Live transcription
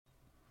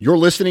You're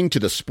listening to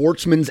the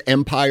Sportsman's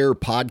Empire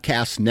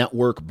Podcast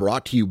Network,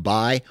 brought to you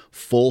by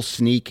Full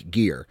Sneak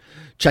Gear.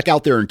 Check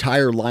out their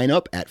entire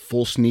lineup at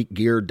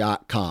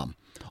fullsneakgear.com.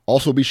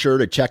 Also be sure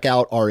to check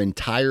out our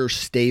entire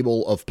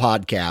stable of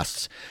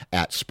podcasts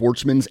at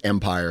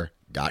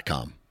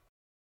sportsmansempire.com.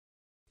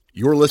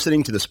 You're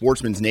listening to the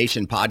Sportsman's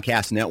Nation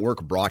Podcast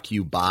Network, brought to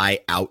you by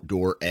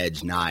Outdoor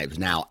Edge Knives.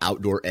 Now,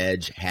 Outdoor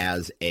Edge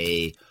has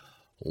a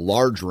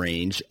large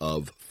range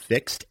of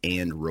fixed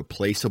and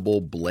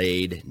replaceable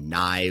blade,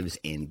 knives,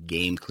 and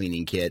game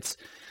cleaning kits.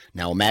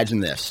 Now imagine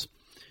this.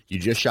 You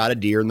just shot a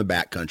deer in the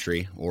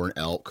backcountry, or an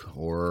elk,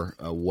 or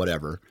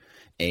whatever,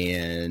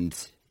 and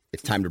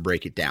it's time to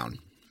break it down,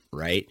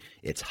 right?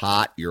 It's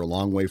hot. You're a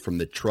long way from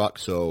the truck,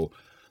 so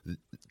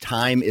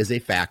time is a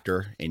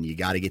factor, and you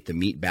got to get the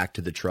meat back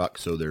to the truck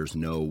so there's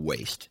no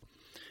waste.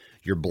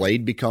 Your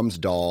blade becomes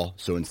dull,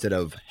 so instead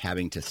of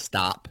having to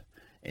stop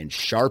and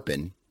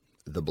sharpen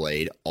the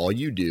blade, all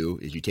you do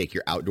is you take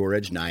your Outdoor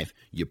Edge knife,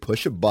 you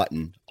push a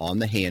button on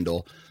the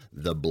handle,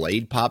 the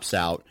blade pops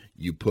out,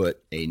 you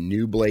put a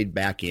new blade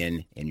back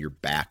in, and you're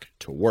back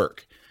to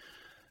work.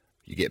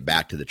 You get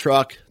back to the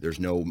truck, there's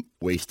no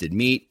wasted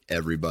meat,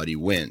 everybody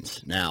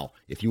wins. Now,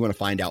 if you want to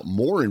find out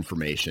more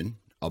information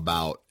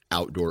about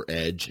Outdoor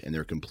Edge and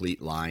their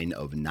complete line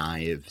of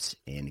knives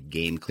and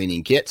game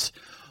cleaning kits,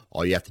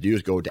 all you have to do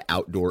is go to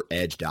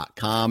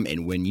OutdoorEdge.com,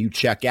 and when you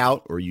check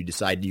out or you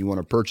decide you want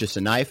to purchase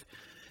a knife,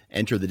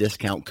 enter the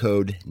discount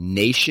code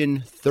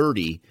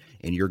NATION30,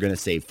 and you're going to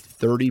save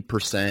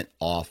 30%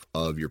 off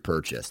of your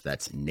purchase.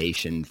 That's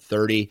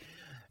NATION30,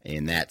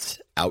 and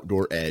that's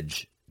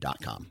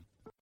OutdoorEdge.com.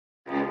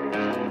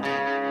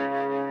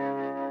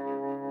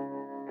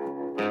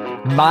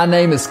 My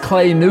name is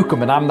Clay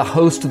Newcomb, and I'm the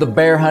host of the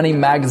Bear Hunting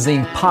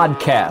Magazine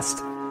podcast.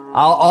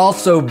 I'll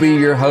also be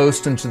your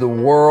host into the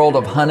world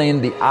of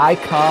hunting the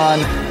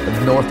icon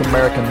of North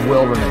American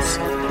wilderness,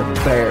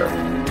 the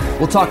bear.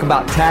 We'll talk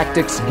about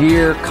tactics,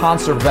 gear,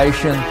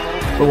 conservation,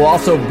 but we'll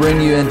also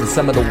bring you into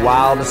some of the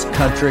wildest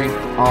country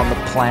on the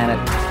planet,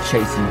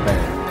 chasing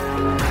bear.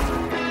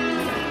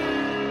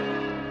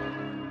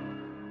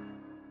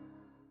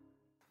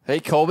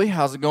 Hey, Colby,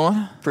 how's it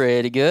going?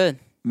 Pretty good.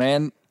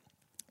 Man,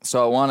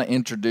 so I want to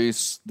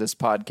introduce this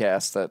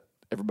podcast that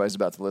everybody's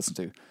about to listen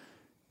to.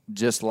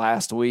 Just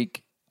last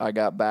week, I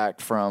got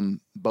back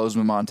from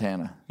Bozeman,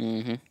 Montana.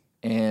 Mm-hmm.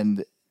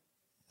 And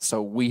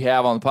so we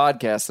have on the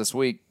podcast this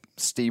week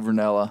Steve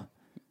Rinella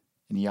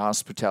and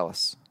Giannis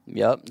Putelis.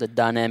 Yep, the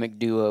dynamic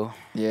duo.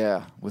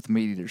 Yeah, with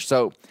Meat Eater.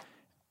 So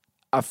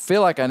I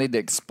feel like I need to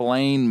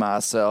explain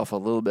myself a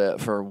little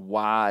bit for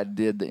why I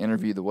did the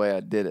interview the way I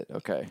did it,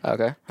 okay?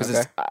 Okay.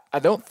 Because I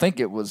don't think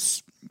it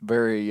was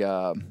very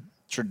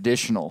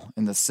traditional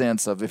in the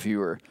sense of if you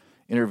were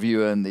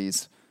interviewing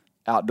these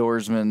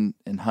outdoorsmen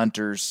and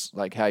hunters,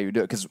 like how you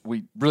do it, because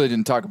we really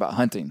didn't talk about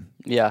hunting.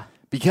 Yeah.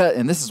 Because,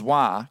 and this is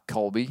why,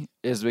 Colby,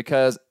 is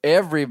because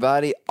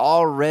everybody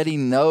already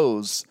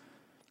knows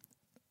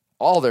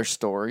all their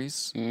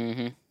stories,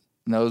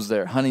 knows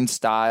their hunting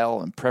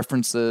style and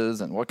preferences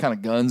and what kind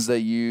of guns they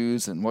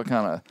use and what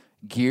kind of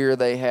gear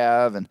they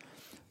have. And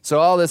so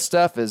all this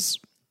stuff is,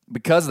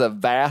 because of the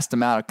vast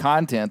amount of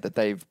content that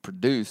they've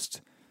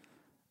produced,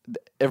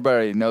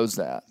 everybody knows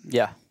that.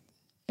 Yeah.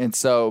 And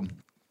so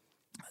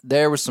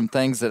there were some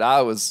things that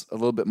I was a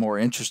little bit more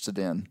interested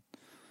in,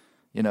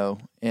 you know,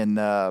 and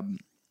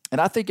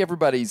I think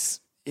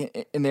everybody's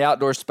in the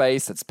outdoor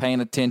space that's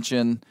paying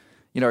attention,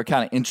 you know, are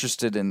kind of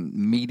interested in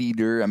Meat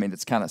Eater. I mean,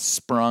 it's kind of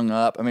sprung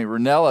up. I mean,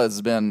 Rinella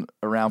has been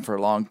around for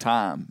a long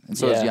time, and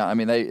so is Jan. I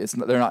mean,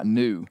 they're not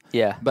new.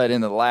 Yeah. But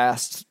in the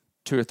last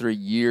 2 or 3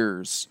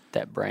 years,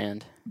 that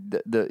brand,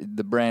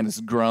 the brand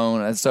has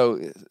grown, and so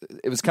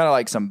it was kind of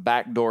like some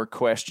backdoor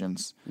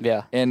questions.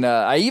 Yeah. And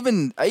I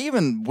even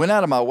went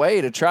out of my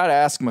way to try to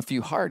ask them a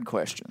few hard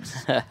questions.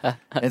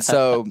 And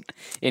so,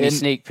 any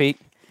sneak peek?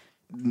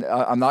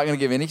 I'm not going to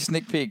give any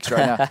sneak peeks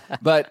right now,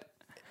 but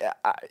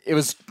it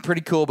was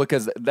pretty cool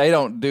because they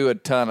don't do a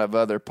ton of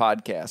other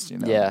podcasts, you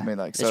know. Yeah, I mean,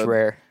 like, it's so,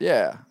 rare.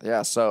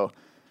 Yeah. So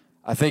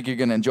I think you're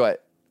going to enjoy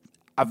it.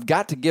 I've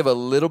got to give a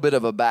little bit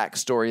of a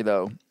backstory,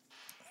 though.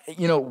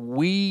 You know,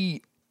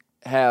 we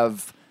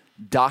have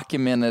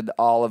documented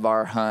all of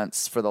our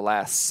hunts for the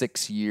last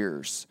 6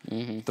 years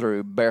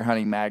through Bear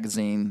Hunting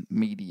Magazine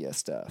media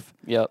stuff.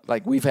 Yep.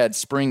 Like, we've had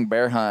spring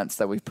bear hunts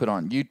that we've put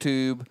on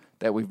YouTube,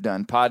 that we've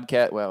done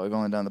podcast. Well, we've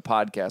only done the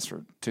podcast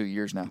for 2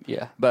 years now.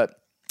 Yeah.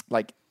 But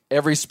like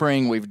every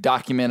spring we've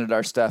documented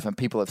our stuff and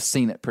people have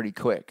seen it pretty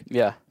quick.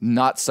 Yeah.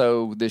 Not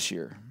so this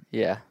year.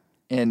 Yeah.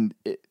 And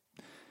it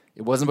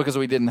wasn't because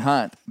we didn't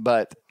hunt,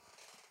 but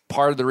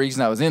part of the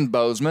reason I was in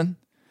Bozeman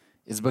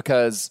is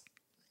because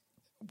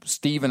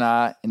Steve and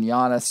I and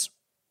Giannis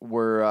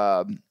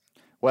were,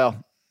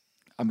 well,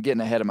 I'm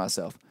getting ahead of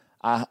myself.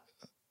 I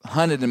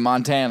hunted in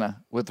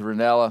Montana with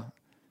Rinella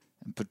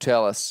and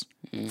Putelis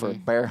for a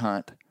bear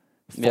hunt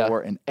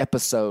for an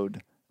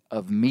episode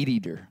of Meat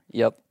Eater.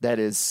 Yep. That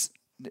is,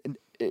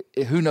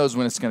 who knows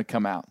when it's going to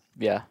come out.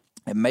 Yeah.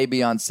 It may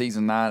be on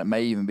season 9. It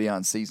may even be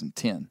on season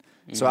 10.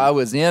 So I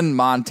was in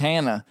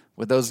Montana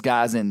with those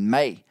guys in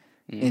May.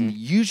 And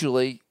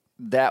usually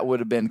that would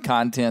have been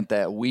content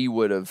that we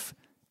would have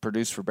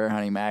produced for Bear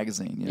Hunting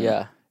Magazine. You know?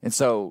 Yeah. And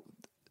so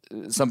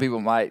some people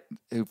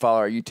who follow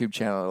our YouTube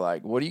channel are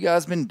like, what have you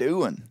guys been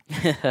doing?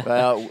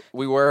 Well,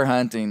 we were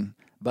hunting,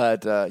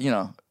 but,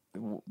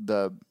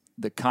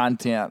 the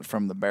content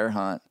from the bear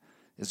hunt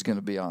is going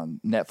to be on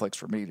Netflix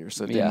for Meat Eater,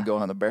 so it didn't go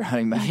on the Bear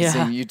Hunting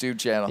Magazine YouTube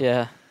channel.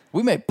 Yeah.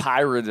 We may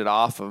pirate it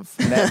off of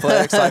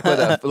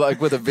Netflix,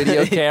 with a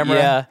video camera.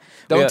 Yeah.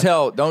 Don't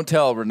tell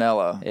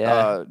Ranella.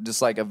 Yeah.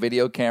 Just like a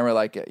video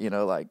camera,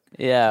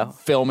 Yeah.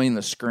 filming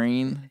the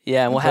screen.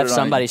 Yeah, and we'll put have it on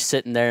somebody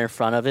sitting there in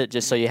front of it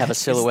just so you have a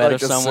silhouette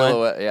like of a someone.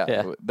 silhouette,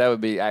 yeah, that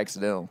would be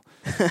accidental.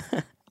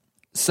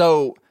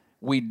 So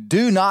we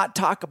do not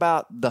talk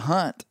about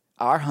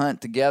our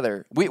hunt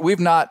together. We've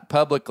not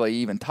publicly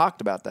even talked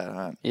about that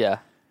hunt Yeah.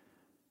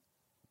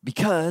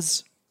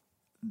 because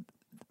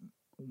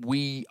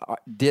we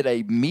did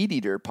a Meat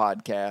Eater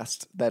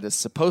podcast that is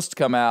supposed to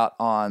come out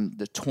on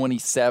the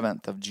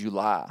 27th of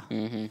July.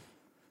 Mm-hmm.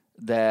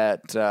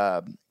 That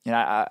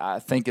I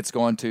think it's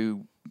going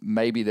to,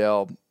 maybe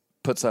they'll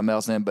put something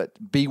else in, but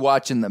be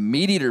watching the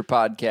Meat Eater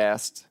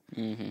podcast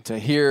to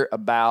hear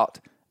about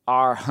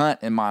our hunt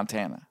in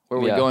Montana, where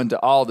we go into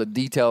all the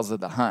details of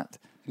the hunt.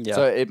 Yeah.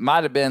 So it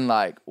might have been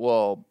like,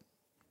 well,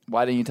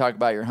 why didn't you talk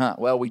about your hunt?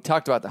 Well, we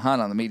talked about the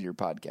hunt on the Meat Eater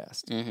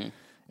podcast. Mm-hmm.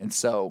 And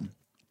so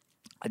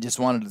I just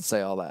wanted to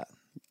say all that.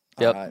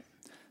 Yep. All right.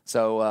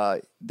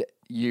 So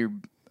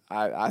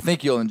I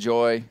think you'll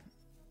enjoy.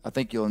 I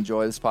think you'll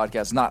enjoy this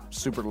podcast. It's not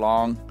super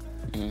long,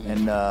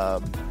 and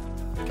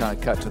kind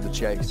of cut to the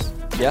chase.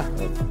 Yeah.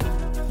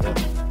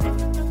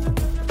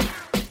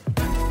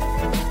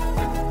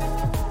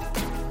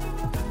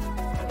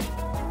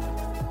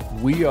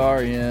 We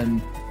are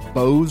in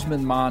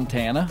Bozeman,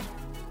 Montana,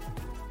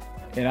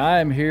 and I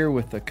am here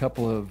with a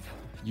couple of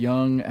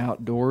young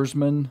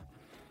outdoorsmen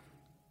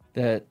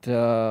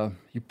that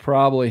you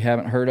probably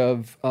haven't heard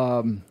of.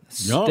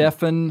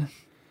 Stefan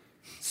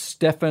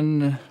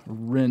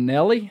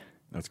Rinelli,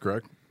 That's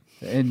correct.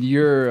 and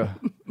your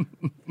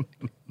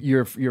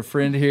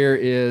friend here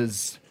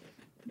is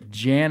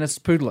Janice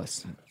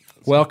Pudlis.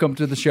 Welcome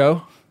to the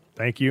show.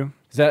 Thank you.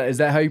 Is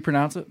that how you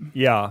pronounce it?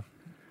 Yeah.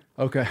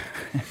 Okay.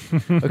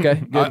 Okay.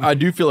 Good. I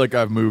do feel like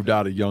I've moved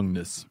out of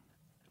youngness.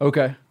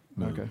 Okay.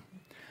 Okay.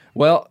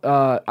 Well,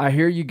 I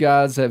hear you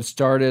guys have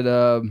started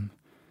a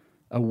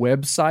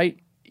website,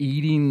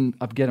 I'm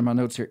getting my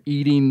notes here,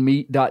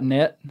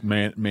 eatingmeat.net,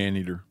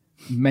 Maneater.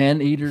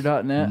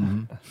 maneater.net.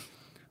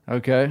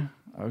 Okay.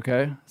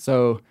 Okay.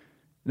 So,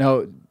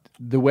 no,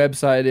 the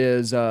website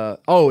is,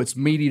 it's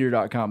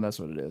meateater.com. That's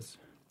what it is.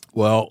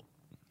 Well,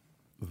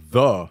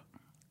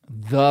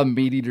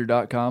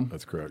 Themeateater.com.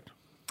 that's correct.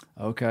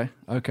 Okay.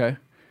 Okay.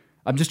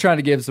 I'm just trying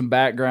to give some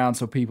background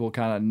so people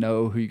kind of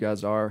know who you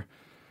guys are.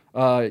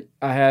 I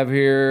have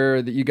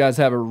here that you guys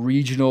have a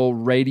regional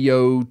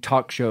radio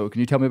talk show. Can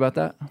you tell me about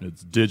that?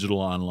 It's digital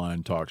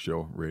online talk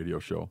show, radio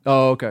show.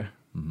 Oh, okay.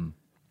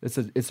 It's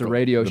a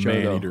radio The show, though.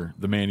 Maneater,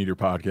 the Maneater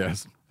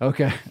podcast.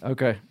 Okay.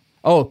 Okay.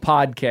 Oh, a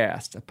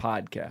podcast.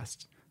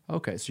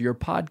 Okay, so you're a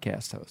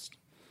podcast host.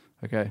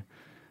 Okay.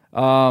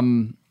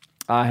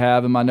 I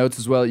have in my notes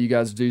as well that you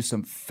guys do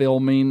some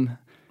filming.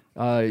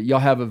 Y'all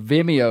have a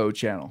Vimeo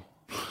channel.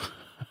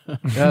 You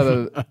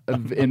have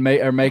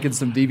are making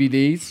some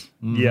DVDs.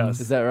 Yes.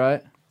 Is that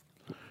right?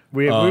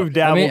 We've dabbled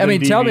I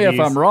mean, in tell me if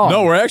DVDs. I'm wrong.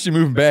 No, we're actually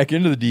moving back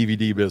into the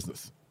DVD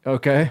business.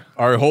 Okay.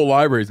 Our whole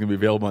library is going to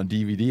be available on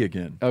DVD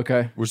again,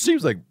 Okay. which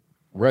seems like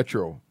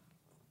retro,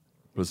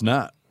 but it's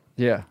not.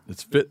 Yeah.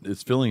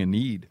 It's filling a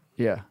need.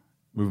 Yeah.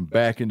 Moving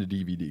back into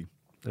DVD.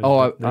 There's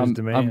I'm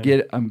demand.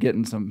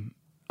 getting some.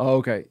 Oh,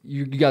 okay.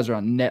 You guys are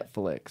on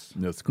Netflix.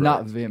 That's correct.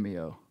 Not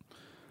Vimeo.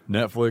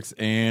 Netflix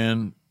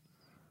and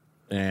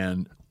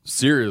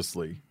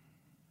seriously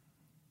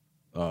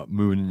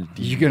moving into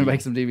DVD. You're gonna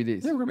make some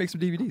DVDs. Yeah, we're gonna make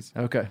some DVDs.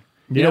 Okay.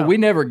 You Yeah. know, we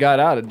never got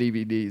out of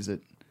DVDs at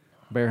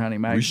Bear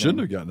Hunting Magazine. We shouldn't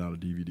have gotten out of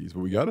DVDs, but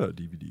we got out of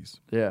DVDs.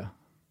 Yeah.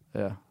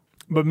 Yeah.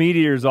 But Meat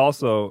Eater is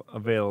also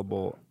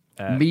available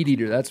at Meat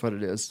Eater. That's what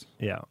it is.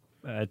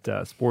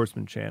 at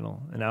Sportsman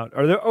Channel and out.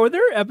 Are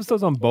there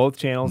episodes on both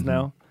channels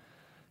now?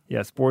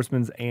 Yeah,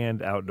 Sportsman's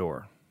and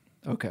Outdoor.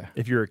 Okay.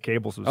 If you're a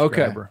cable Okay.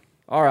 subscriber.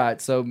 All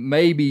right. So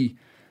maybe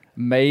you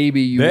They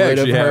would have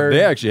actually heard.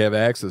 they actually have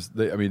access.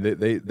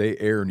 They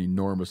air an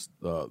enormous,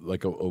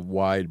 like a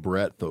wide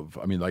breadth of.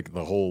 I mean, like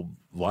the whole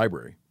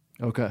library.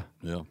 Okay.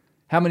 Yeah.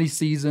 How many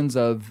seasons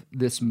of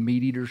this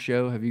Meat Eater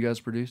show have you guys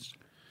produced?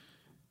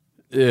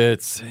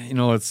 It's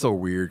it's so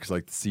weird because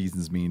like the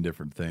seasons mean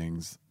different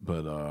things,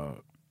 but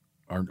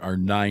our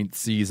ninth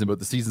season, but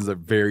the seasons that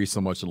vary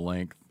so much in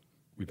length.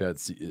 We've had,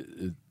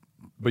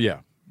 but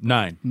yeah,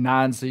 9.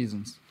 9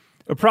 seasons,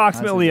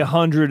 Approximately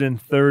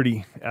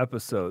 130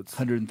 episodes.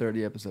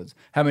 130 episodes.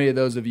 How many of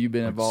those have you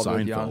been involved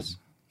with, Seinfeld. Giannis?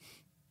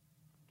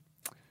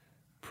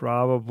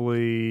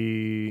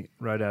 Probably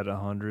right at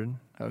 100.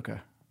 Okay.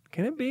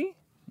 Can it be?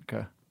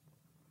 Okay.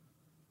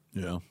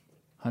 Yeah.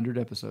 100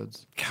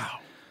 episodes.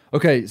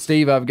 Okay,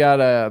 Steve, I've got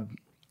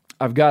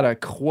a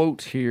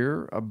quote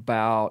here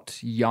about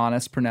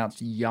Giannis,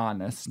 pronounced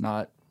Giannis,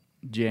 not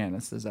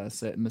Janice, as I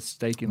said,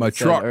 mistakenly My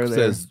said truck earlier.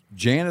 says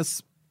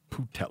Janice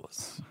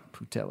Putelis.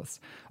 Putelis.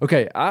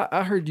 Okay,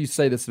 I heard you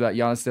say this about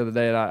Giannis the other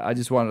day, and I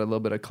just wanted a little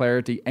bit of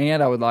clarity,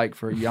 and I would like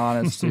for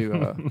Giannis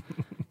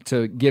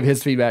to give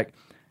his feedback.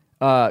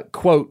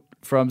 Quote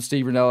from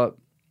Steve Rinella,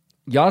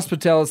 Giannis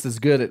Putelis is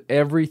good at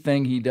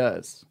everything he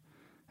does.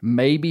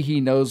 Maybe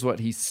he knows what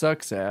he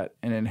sucks at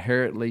and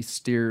inherently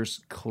steers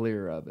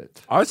clear of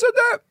it. I said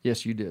that?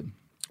 Yes, you did.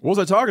 What was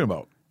I talking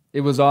about? It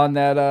was on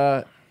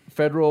that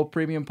Federal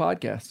Premium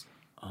podcast.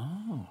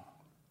 Oh.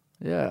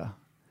 Yeah.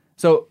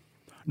 So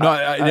No,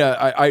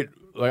 I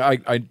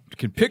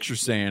can picture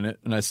saying it,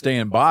 and I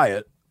stand by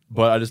it,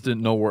 but I just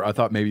didn't know where. I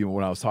thought maybe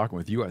when I was talking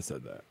with you, I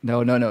said that.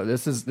 No.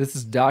 This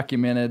is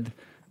documented.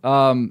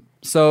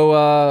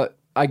 So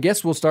I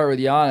guess we'll start with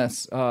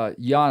Giannis.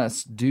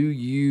 Giannis, do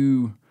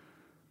you?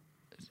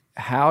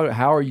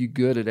 How are you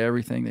good at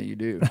everything that you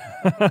do?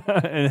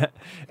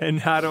 and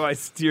how do I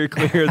steer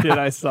clear that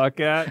I suck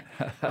at?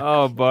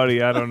 Oh,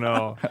 buddy, I don't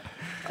know.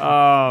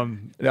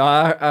 No,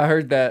 I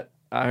heard that.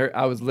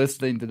 I was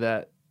listening to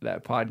that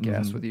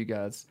podcast with you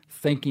guys,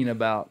 thinking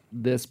about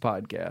this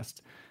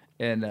podcast,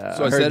 and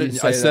So I said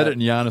it. I said it in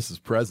Giannis's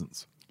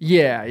presence.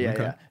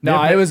 Yeah.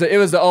 No, it was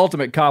the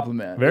ultimate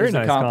compliment. Very It was a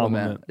nice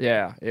compliment.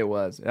 Yeah, it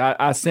was.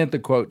 I sent the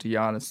quote to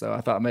Giannis, so I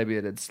thought maybe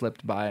it had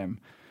slipped by him.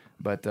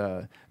 But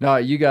no,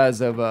 you guys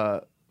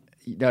have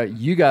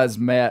you guys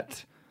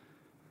met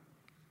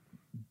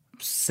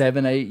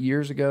 7-8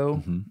 years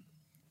ago,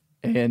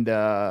 and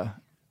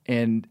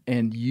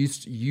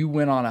you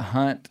went on a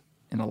hunt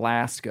in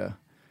Alaska,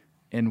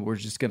 and we're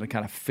just going to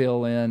kind of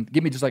fill in.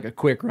 Give me just like a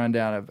quick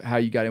rundown of how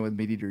you got in with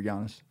Meat Eater,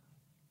 Giannis.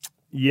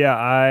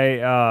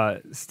 Yeah,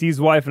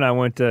 Steve's wife and I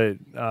went to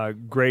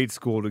grade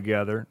school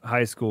together,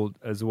 high school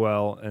as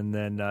well, and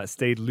then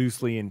stayed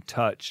loosely in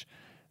touch.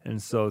 And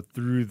so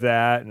through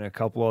that and a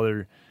couple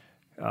other,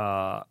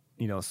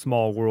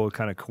 small world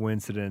kind of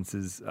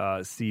coincidences,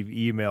 Steve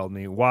emailed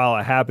me while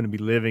I happened to be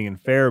living in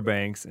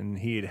Fairbanks, and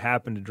he had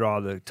happened to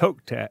draw the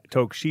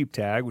Tok sheep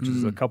tag, which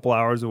is a couple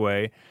hours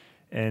away,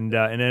 and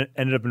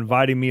ended up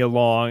inviting me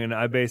along, and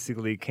I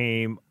basically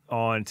came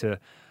on to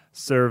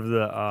serve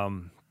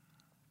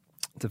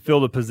to fill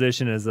the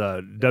position as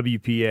a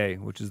WPA,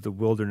 which is the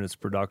Wilderness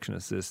Production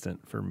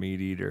Assistant for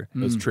Meat Eater.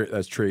 That's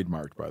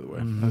trademarked, by the way.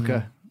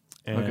 Okay.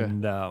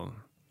 And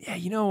yeah,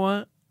 you know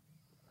what?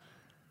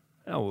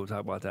 Oh, we'll talk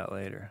about that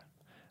later.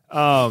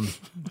 I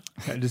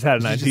just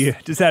had an idea.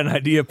 Just had an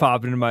idea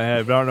popping into my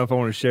head, but I don't know if I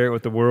want to share it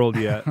with the world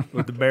yet,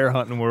 with the bear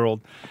hunting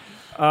world.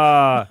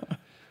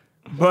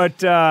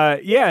 But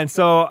and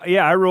so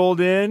I rolled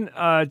in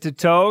to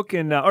Tok,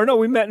 and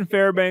we met in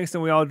Fairbanks,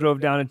 and we all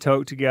drove down to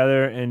Tok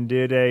together and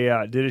did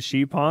a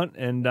sheep hunt,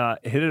 and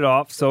hit it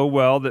off so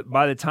well that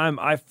by the time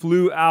I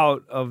flew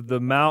out of the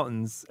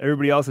mountains,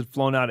 everybody else had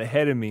flown out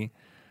ahead of me.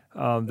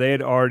 They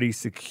had already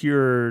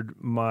secured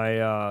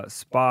my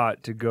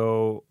spot to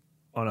go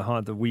on a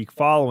hunt the week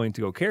following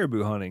to go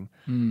caribou hunting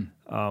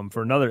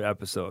for another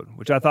episode,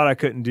 which I thought I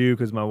couldn't do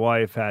because my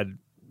wife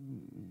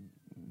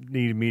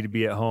needed me to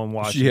be at home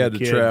watching. She had the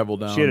to kid. travel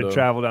down. She had to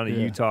travel down to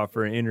Utah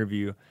for an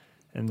interview,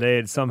 and they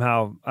had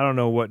somehow, I don't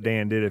know what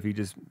Dan did, if he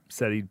just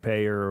said he'd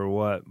pay her or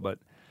what, but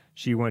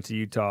she went to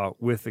Utah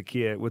with the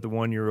kid, with the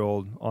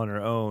 1-year-old on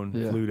her own,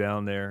 flew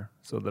down there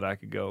so that I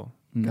could go.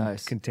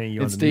 Nice. Continue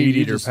And on Steve, the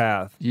Meat Eater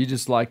path. You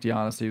just liked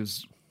Giannis. He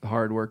was a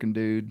hard-working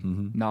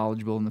dude,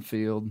 knowledgeable in the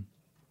field.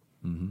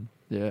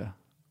 Yeah.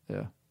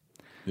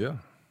 Yeah.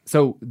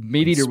 So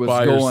Meat Eater was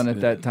Inspires- going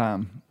at that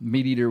time.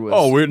 Meat Eater was.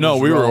 We was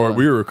were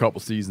rolling. a couple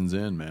seasons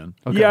in, man.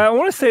 Okay. Yeah, I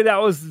want to say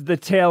that was the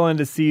tail end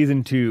of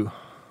season 2,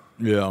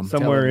 Yeah.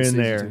 somewhere in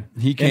season there.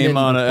 He came then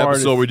on an part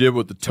episode is- we did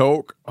with the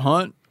Tok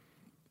hunt,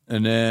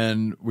 and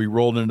then we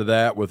rolled into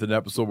that with an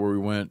episode where we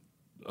went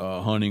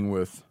hunting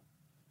with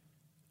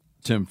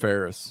Tim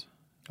Ferriss,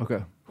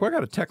 Okay. who I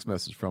got a text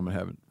message from and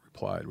haven't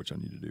replied, which I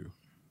need to do.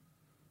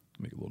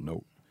 Make a little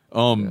note.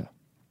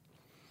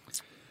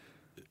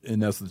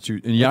 And that's the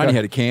two. And Yanni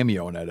had a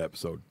cameo in that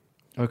episode.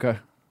 Okay.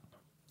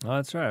 Oh,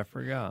 that's right. I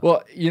forgot.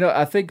 Well,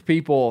 I think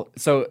people.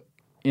 So,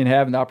 in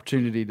having the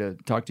opportunity to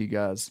talk to you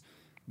guys,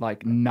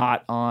 like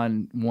not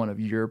on one of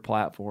your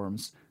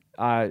platforms,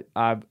 I've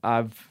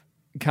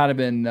kind of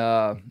been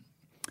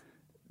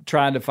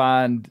trying to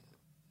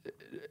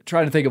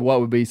think of what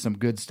would be some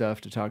good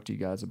stuff to talk to you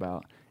guys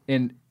about.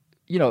 And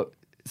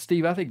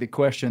Steve, I think the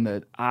question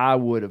that I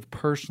would have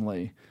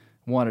personally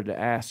wanted to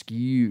ask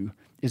you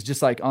is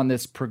just like on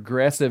this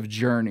progressive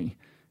journey.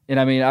 And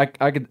I mean,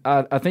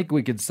 I think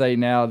we could say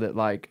now that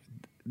like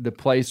the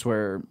place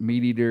where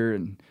Meat Eater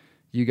and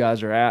you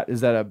guys are at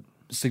is at a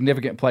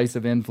significant place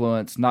of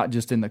influence, not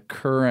just in the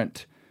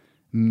current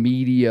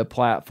media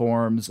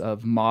platforms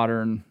of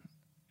modern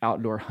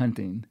outdoor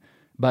hunting,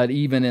 but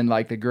even in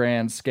like the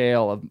grand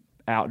scale of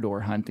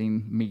outdoor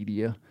hunting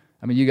media.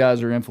 I mean, you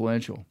guys are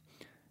influential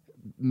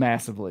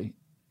massively.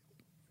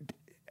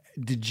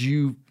 Did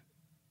you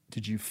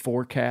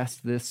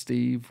forecast this,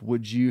 Steve?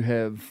 Would you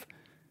have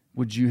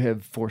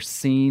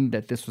foreseen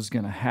that this was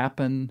going to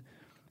happen?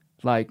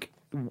 Like,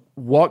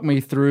 walk me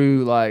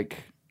through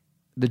like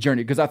the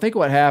journey. Because I think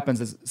what happens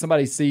is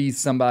somebody sees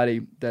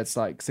somebody that's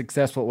like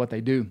successful at what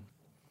they do,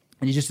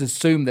 and you just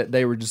assume that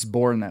they were just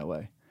born that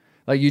way.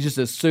 Like you just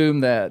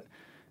assume that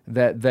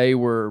they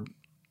were,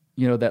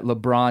 that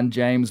LeBron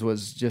James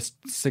was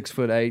just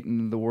 6'8"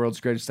 and the world's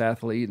greatest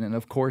athlete, and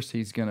of course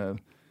he's gonna,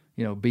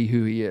 be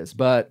who he is.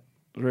 But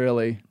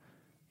really,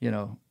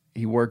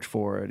 he worked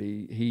for it.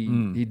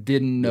 He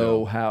didn't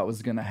know how it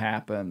was gonna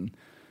happen.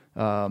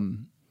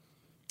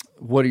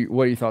 What are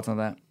your thoughts on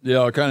that? Yeah,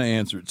 I'll kind of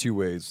answer it two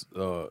ways.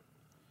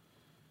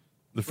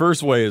 The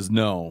first way is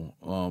no.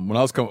 When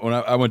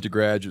I went to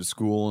graduate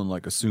school and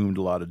like assumed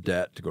a lot of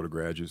debt to go to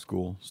graduate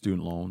school,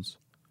 student loans,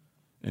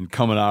 and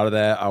coming out of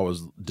that, I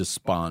was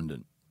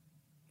despondent.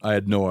 I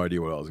had no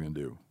idea what I was going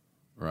to do.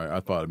 Right? I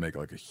thought I'd make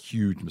like a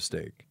huge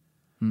mistake.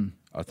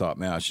 I thought,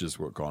 man, I should just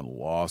go to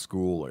law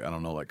school. Like I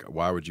don't know, like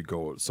why would you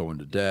go so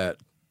into debt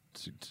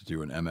to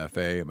do an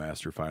MFA, a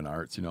Master of Fine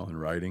Arts, in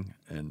writing?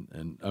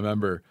 And I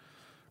remember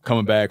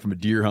coming back from a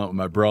deer hunt with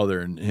my brother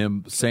and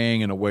him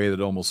saying in a way that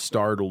almost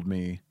startled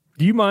me.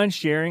 Do you mind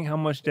sharing how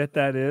much debt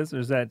that is, or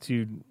is that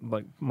too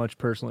much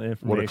personal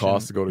information? What it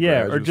costs to go to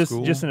graduate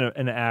school? or just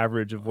an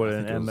average of what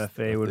an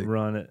MFA would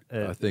run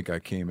at. I think I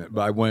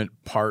but I went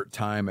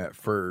part-time at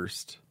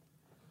first.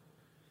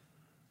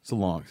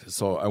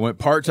 So I went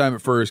part-time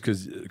at first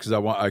because I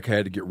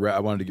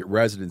wanted to get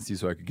residency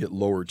so I could get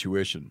lower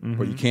tuition.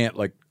 But you can't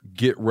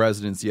get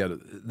residency out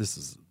of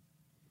this.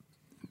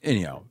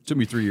 Anyhow, it took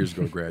me 3 years to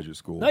go to graduate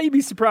school. Now you'd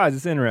be surprised.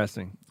 It's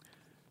interesting.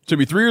 It took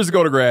me 3 years to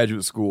go to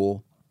graduate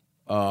school.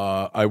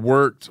 I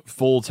worked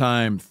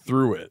full-time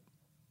through it,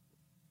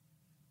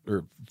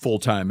 or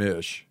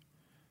full-time-ish,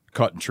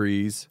 cutting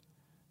trees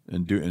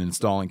and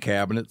installing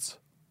cabinets,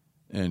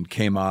 and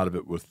came out of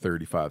it with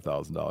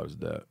 $35,000 of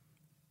debt.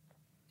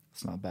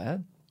 It's not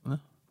bad.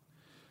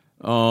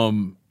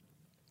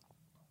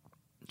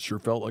 Sure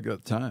felt like it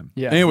at the time.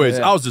 Yeah. Anyways,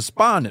 Yeah. I was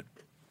despondent.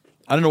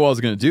 I didn't know what I was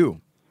going to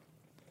do.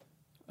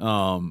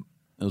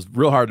 It was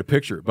real hard to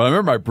picture. But I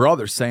remember my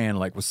brother saying,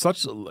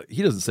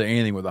 he doesn't say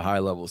anything with a high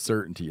level of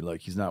certainty. Like,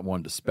 he's not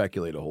one to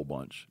speculate a whole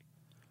bunch.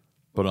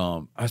 But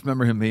I just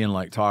remember him being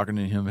talking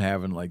to him,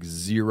 having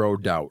zero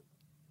doubt.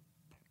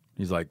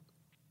 He's like,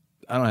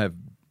 I don't have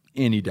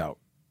any doubt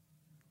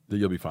that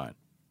you'll be fine.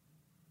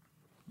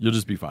 You'll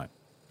just be fine.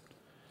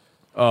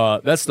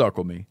 That stuck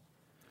with me.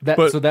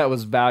 So that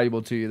was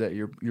valuable to you, that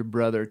your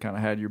brother kind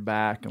of had your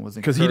back and was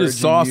encouraging because he just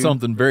saw you.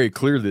 something very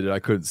clearly that I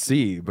couldn't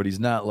see, but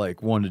he's not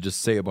one to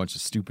just say a bunch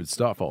of stupid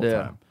stuff all the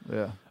time.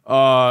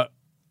 Yeah.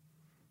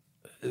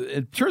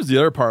 In terms of the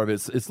other part of it,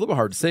 it's a little bit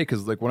hard to say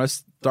because when I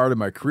started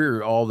my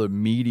career, some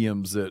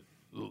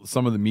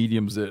of the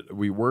mediums that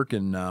we work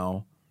in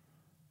now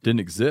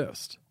didn't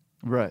exist.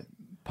 Right.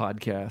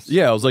 Podcasts.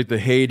 Yeah, it was like the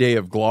heyday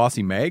of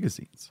glossy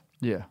magazines.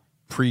 Yeah.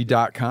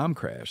 Pre.com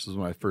crash is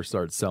when I first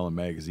started selling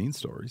magazine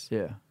stories.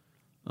 Yeah.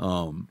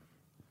 And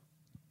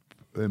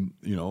then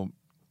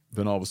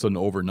all of a sudden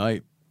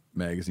overnight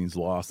magazines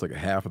lost a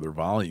half of their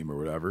volume or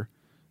whatever.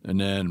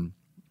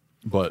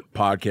 But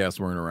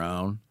podcasts weren't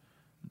around.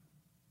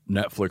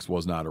 Netflix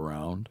was not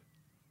around.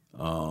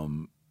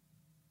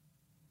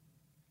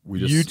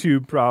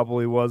 YouTube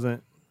probably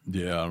wasn't.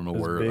 Yeah, I don't know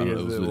as where. big I don't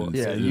as know, it was.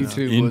 Yeah,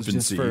 YouTube was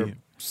just for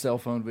cell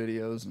phone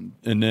videos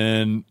and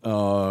then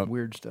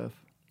weird stuff.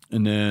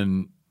 And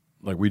then,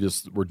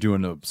 we're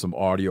doing some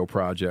audio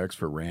projects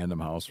for Random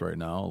House right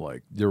now.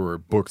 There were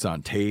books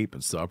on tape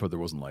and stuff, but there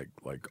wasn't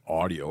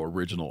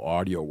original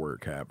audio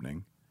work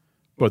happening.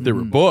 But there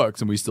were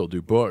books, and we still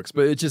do books.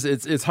 But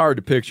it's hard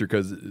to picture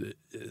because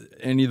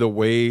any of the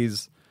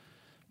ways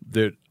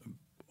that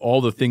all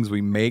the things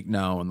we make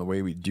now and the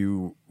way we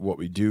do what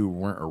we do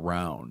weren't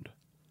around.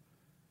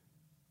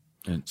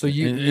 And so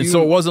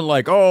so it wasn't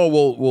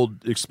we'll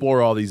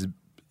explore all these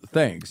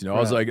things.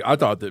 I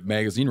thought that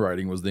magazine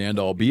writing was the end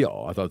all be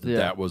all. I thought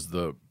that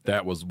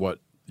was what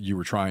you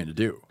were trying to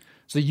do.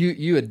 So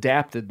you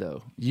adapted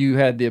though. You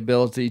had the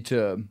ability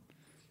to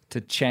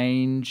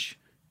change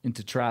and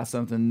to try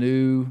something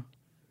new.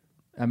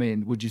 I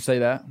mean, would you say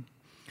that?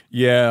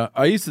 Yeah,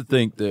 I used to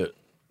think that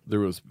there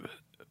was.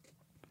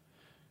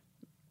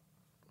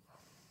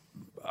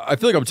 I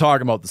feel like I'm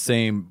talking about the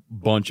same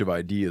bunch of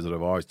ideas that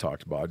I've always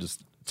talked about. I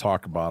just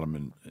talk about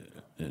them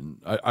and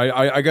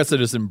I guess I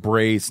just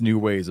embrace new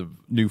ways of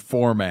new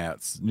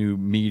formats, new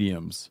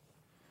mediums.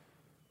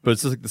 But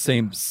it's just the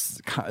same.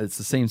 It's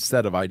the same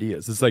set of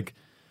ideas. It's like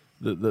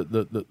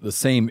the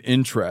same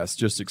interest,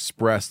 just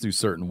expressed through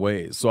certain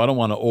ways. So I don't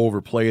want to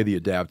overplay the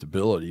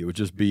adaptability. It would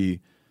just be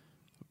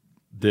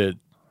that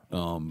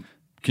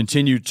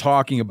continue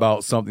talking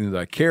about something that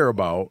I care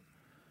about,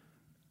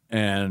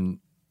 and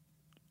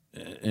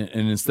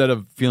instead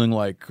of feeling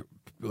like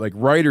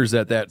writers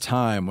at that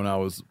time when I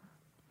was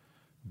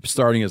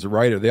starting as a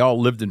writer, they all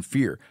lived in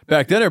fear.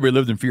 Back then, everybody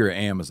lived in fear of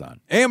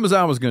Amazon.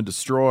 Amazon was going to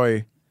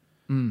destroy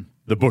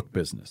the book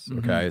business.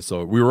 Okay,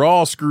 so we were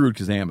all screwed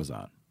because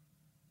Amazon.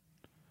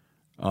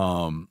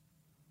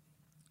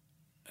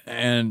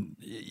 And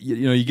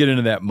you get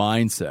into that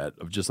mindset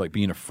of just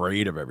being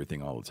afraid of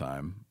everything all the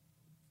time,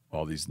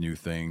 all these new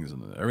things,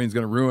 and everything's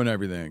going to ruin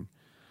everything.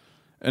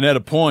 And at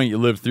a point, you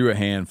live through a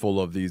handful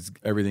of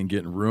everything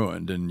getting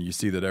ruined, and you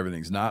see that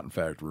everything's not, in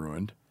fact,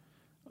 ruined.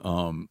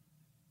 You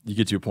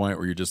get to a point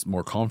where you're just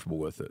more comfortable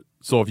with it.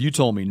 So if you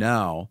told me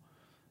now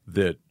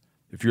that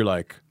if you're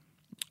like,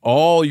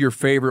 all your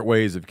favorite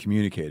ways of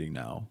communicating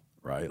now,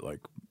 right, like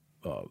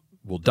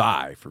will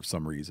die for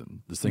some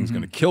reason. This thing's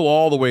going to kill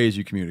all the ways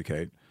you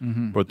communicate,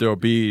 but there'll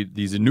be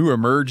these new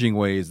emerging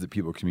ways that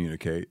people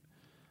communicate.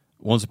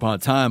 Once upon a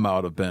time, I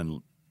would have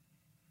been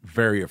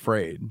very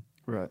afraid.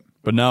 Right.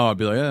 But now I'd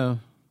be like, yeah,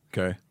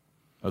 okay,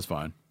 that's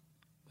fine.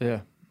 Yeah.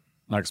 I'm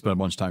not going to spend a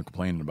bunch of time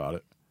complaining about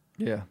it.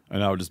 Yeah.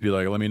 And I would just be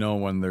like, let me know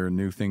when their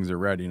new things are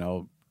ready,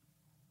 and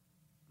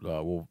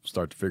we'll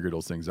start to figure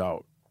those things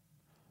out.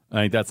 I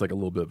think that's like a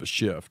little bit of a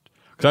shift.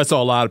 Because I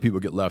saw a lot of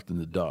people get left in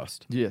the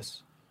dust.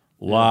 Yes.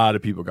 A lot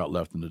of people got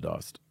left in the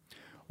dust.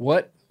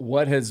 What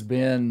has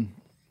been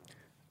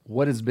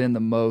the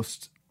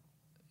most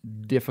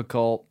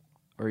difficult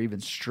or even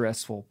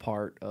stressful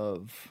part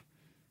of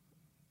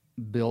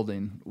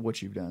building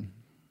what you've done?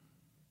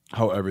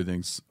 How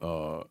everything's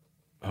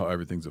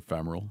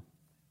ephemeral.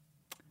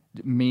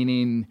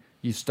 Meaning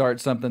you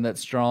start something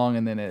that's strong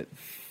and then it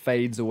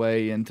fades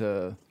away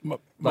into My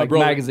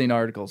brother, magazine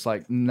articles,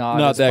 like not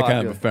that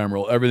popular. kind of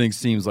ephemeral. Everything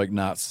seems like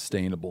not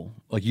sustainable.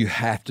 Like you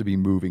have to be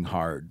moving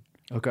hard.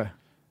 Okay.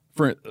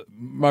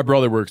 My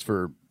brother works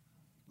for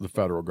the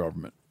federal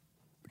government.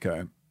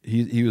 Okay.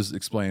 He was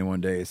explaining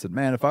one day, he said,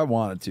 man, if I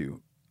wanted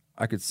to,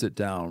 I could sit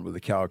down with a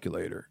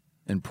calculator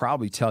and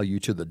probably tell you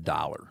to the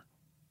dollar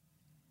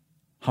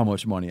how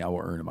much money I will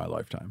earn in my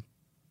lifetime.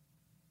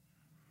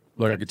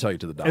 Like I could tell you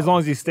to the dollar. As long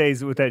as he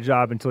stays with that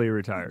job until he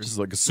retires. Just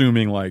like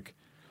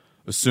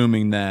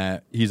assuming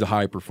that he's a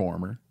high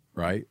performer,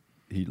 right?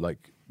 He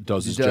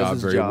does his job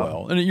very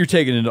well. And you're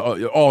taking into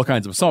all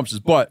kinds of assumptions,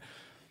 but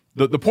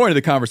the point of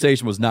the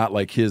conversation was not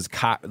like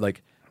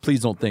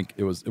please don't think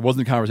it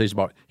wasn't a conversation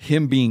about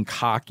him being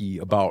cocky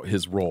about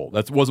his role.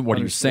 That wasn't what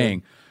he was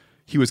saying.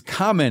 He was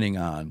commenting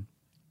on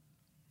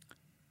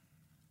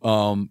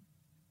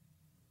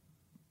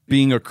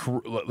being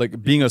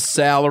a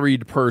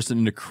salaried person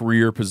in a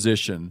career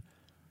position.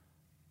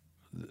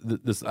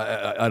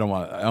 I don't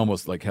want. I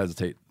almost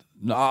hesitate.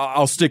 No,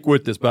 I'll stick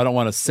with this, but I don't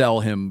want to sell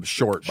him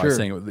short by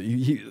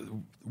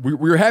saying we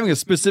were having a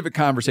specific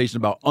conversation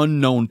about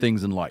unknown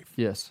things in life.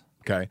 Yes.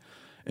 Okay.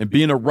 And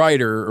being a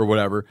writer or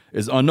whatever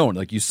is unknown.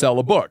 Like you sell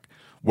a book.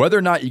 Whether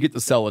or not you get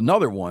to sell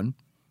another one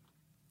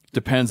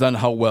depends on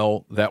how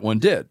well that one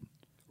did,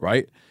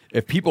 right?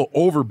 If people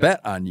overbet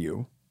on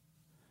you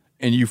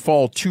and you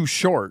fall too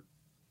short,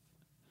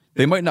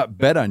 they might not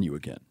bet on you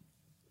again.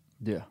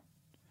 Yeah.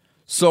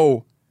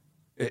 So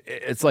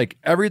it's like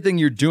everything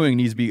you're doing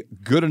needs to be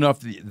good enough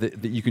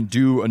that you can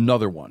do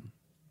another one.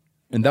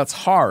 And that's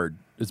hard.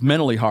 It's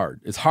mentally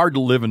hard. It's hard to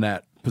live in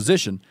that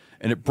position,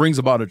 and it brings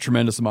about a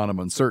tremendous amount of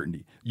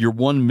uncertainty. You're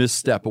one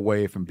misstep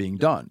away from being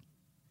done.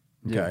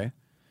 Okay? Yeah.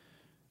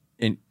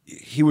 And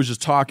he was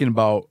just talking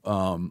about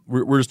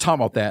we're just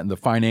talking about that and the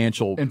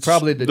financial and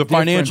probably the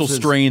financial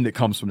strain that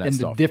comes from that and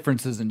stuff. And the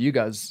differences in you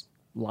guys'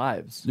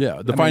 lives.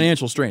 Yeah, the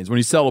financial strains. When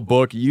you sell a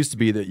book, it used to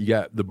be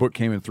that the book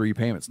came in 3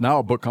 payments. Now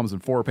a book comes in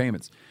 4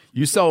 payments.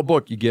 You sell a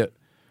book, you get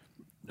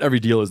every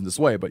deal isn't this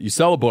way, but you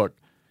sell a book,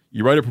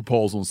 you write a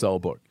proposal and sell a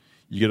book.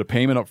 You get a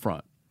payment up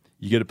front.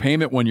 You get a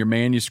payment when your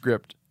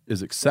manuscript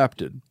is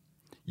accepted.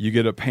 You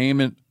get a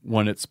payment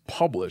when it's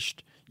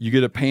published. You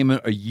get a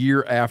payment a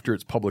year after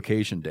its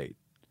publication date.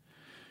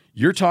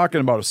 You're talking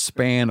about a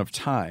span of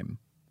time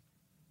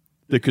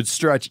that could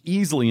stretch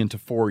easily into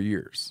 4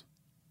 years.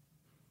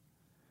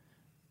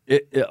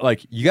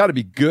 You got to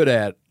be good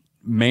at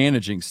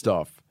managing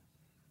stuff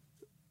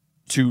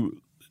to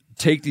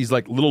take these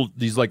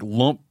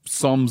lump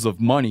sums of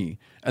money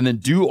and then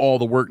do all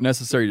the work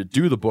necessary to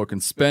do the book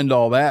and spend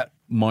all that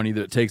money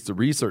that it takes to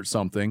research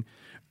something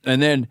and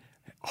then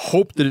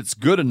hope that it's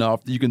good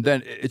enough that you can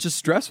then, it's just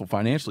stressful,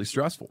 financially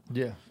stressful.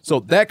 Yeah. So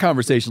that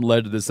conversation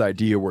led to this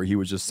idea where he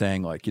was just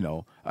saying I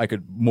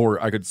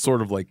could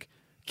sort of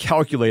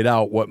calculate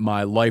out what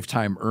my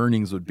lifetime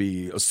earnings would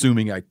be,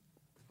 assuming I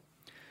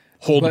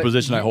hold the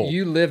position I hold.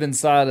 You live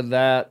inside of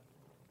that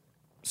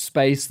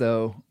space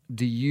though.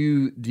 Do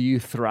you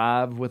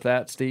thrive with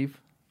that, Steve?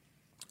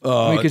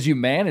 Because you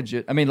manage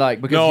it. I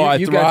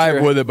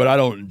thrive with it, but I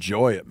don't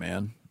enjoy it,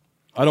 man.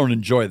 I don't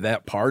enjoy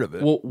that part of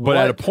it. Well, but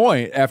at a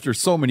point, after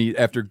so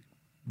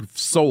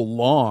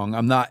long,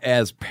 I'm not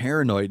as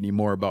paranoid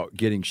anymore about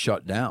getting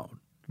shut down.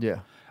 Yeah.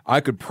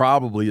 I could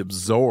probably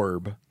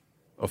absorb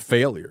a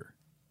failure.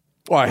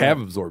 Well, I have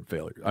absorbed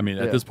failure. I mean,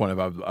 at this point,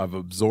 I've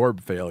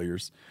absorbed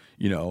failures.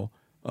 I've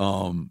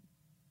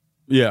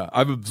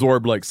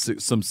absorbed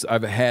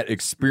I've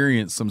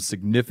experienced some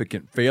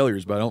significant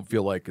failures, but I don't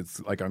feel like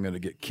it's like I'm going to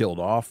get killed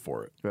off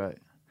for it. Right.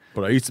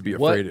 But I used to be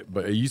afraid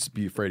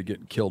of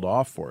getting killed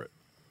off for it.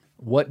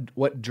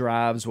 What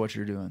drives what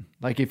you're doing?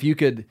 Like if you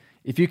could,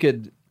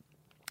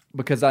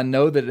 because I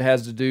know that it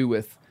has to do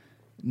with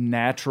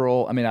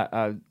natural. I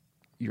mean,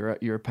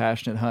 you're a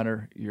passionate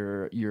hunter.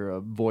 You're a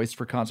voice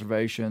for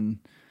conservation.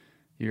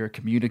 You're a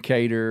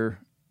communicator.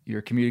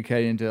 You're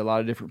communicating to a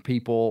lot of different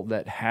people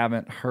that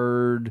haven't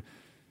heard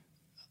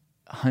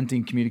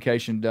hunting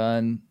communication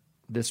done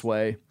this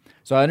way.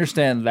 So I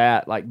understand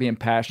that, like being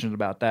passionate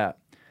about that.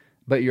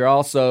 But you're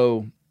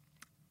also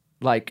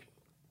like,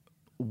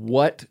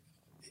 what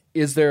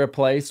is there a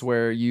place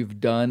where you've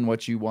done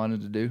what you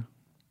wanted to do?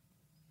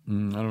 I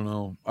don't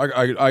know.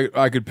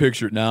 I could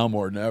picture it now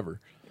more than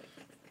ever.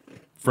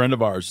 A friend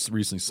of ours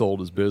recently sold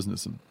his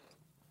business,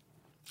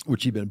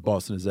 which he'd been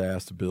busting his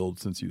ass to build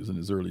since he was in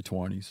his early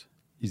 20s.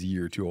 He's a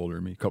year or two older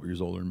than me, a couple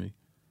years older than me.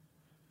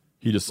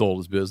 He just sold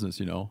his business,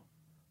 and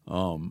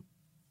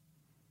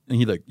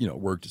he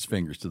worked his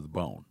fingers to the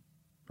bone,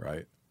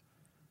 right?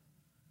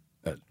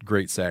 At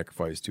great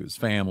sacrifice to his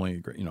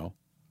family,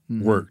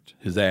 worked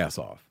his ass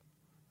off.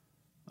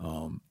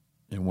 And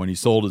when he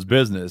sold his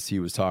business, he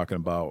was talking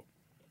about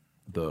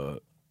the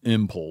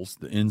impulse,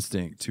 the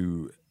instinct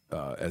to,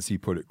 as he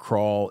put it,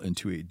 crawl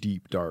into a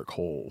deep, dark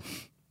hole,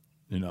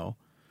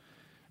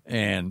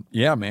 And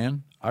yeah,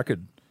 man, I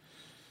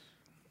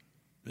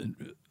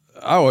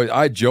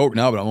joke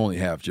now, but I'm only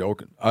half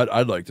joking.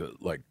 I'd like to,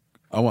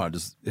 I want to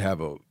just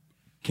have a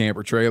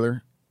camper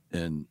trailer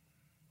and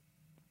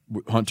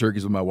hunt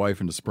turkeys with my wife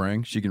in the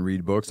spring. She can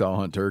read books, I'll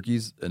hunt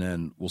turkeys, and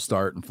then we'll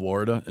start in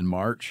Florida in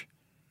March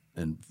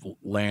and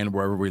land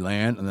wherever we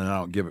land, and then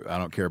I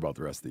don't care about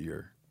the rest of the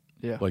year.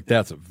 Yeah.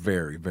 That's a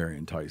very, very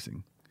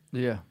enticing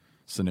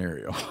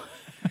scenario.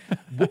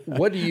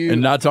 What do you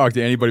and not talk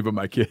to anybody but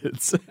my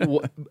kids.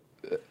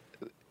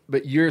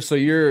 But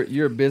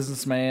you're a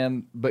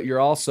businessman, but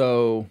you're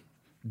also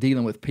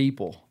dealing with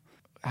people.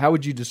 How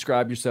would you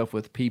describe yourself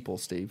with people,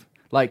 Steve?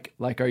 Like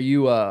are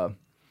you I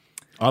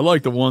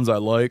like the ones I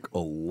like a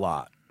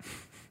lot.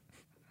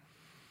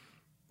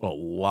 A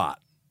lot.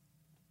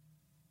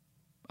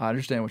 I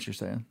understand what you're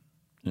saying.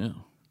 Yeah.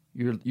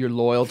 You're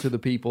loyal to the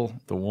people.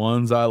 The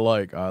ones I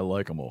like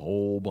them a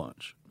whole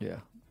bunch. Yeah.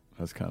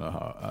 That's kind of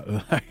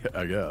how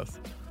I guess.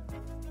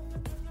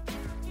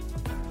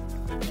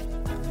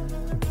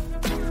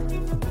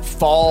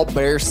 Fall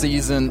bear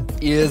season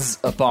is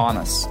upon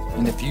us.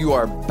 And if you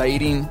are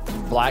baiting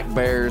black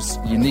bears,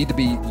 you need to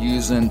be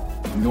using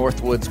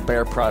Northwoods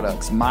Bear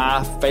products.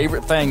 My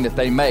favorite thing that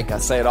they make, I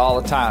say it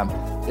all the time,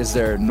 is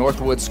their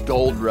Northwoods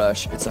Gold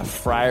Rush. It's a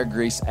fryer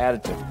grease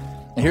additive.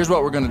 And here's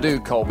what we're going to do,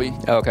 Colby.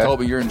 Okay.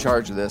 Colby, you're in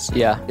charge of this.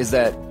 Yeah. Is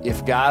that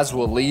if guys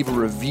will leave a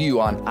review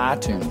on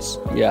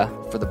iTunes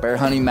for the Bear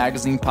Hunting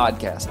Magazine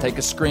podcast, take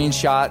a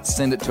screenshot,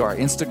 send it to our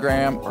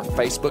Instagram or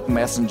Facebook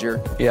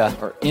Messenger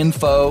or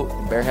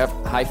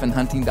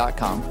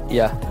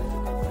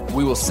info@bear-hunting.com.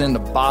 We will send a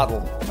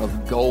bottle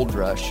of Gold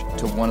Rush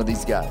to one of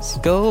these guys.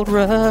 Gold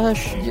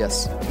Rush.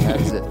 Yes,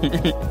 that is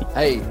it.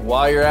 Hey,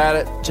 while you're at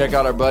it, check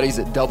out our buddies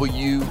at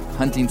W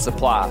Hunting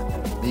Supply.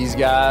 These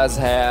guys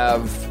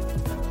have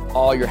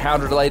all your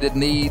hound-related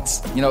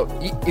needs.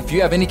 If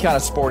you have any kind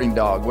of sporting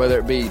dog, whether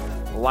it be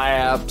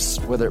labs,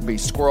 whether it be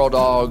squirrel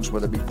dogs,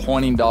 whether it be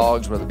pointing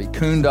dogs, whether it be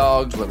coon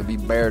dogs, whether it be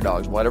bear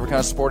dogs, whatever kind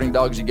of sporting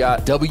dogs you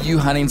got, W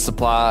Hunting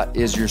Supply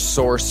is your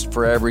source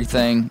for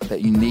everything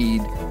that you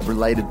need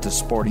related to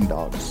sporting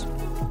dogs.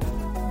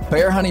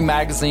 Bear Hunting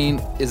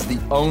Magazine is the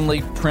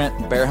only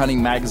print bear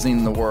hunting magazine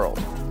in the world.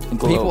 And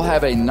people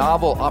have a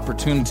novel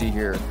opportunity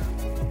here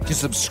to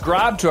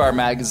subscribe to our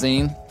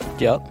magazine.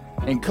 Yep.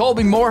 And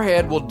Colby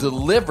Moorhead will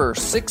deliver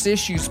 6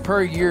 issues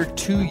per year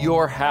to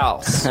your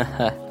house.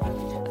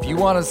 If you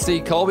want to see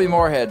Colby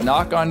Moorhead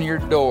knock on your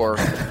door,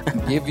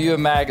 give you a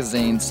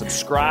magazine,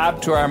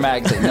 subscribe to our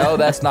magazine. No,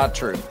 that's not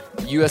true.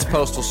 U.S.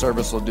 Postal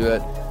Service will do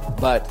it.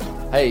 But,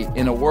 hey,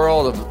 in a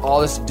world of all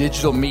this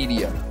digital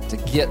media, to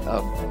get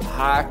a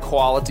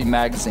high-quality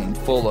magazine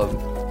full of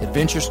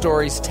adventure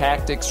stories,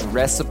 tactics,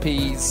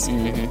 recipes,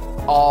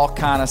 all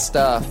kind of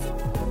stuff,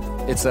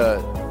 it's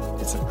a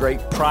great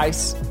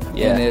price.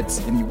 Yeah.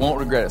 And you won't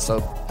regret it. So,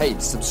 hey,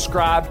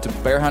 subscribe to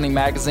Bear Hunting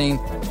Magazine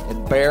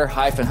at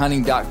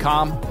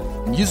bear-hunting.com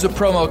and use the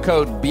promo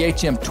code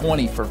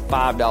BHM20 for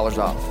 $5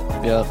 off.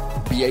 Yeah.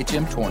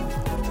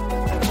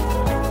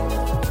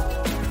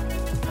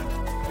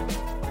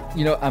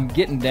 BHM20. I'm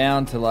getting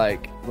down to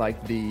like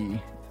the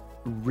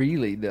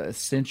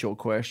essential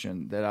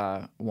question that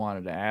I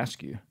wanted to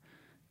ask you.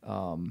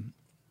 And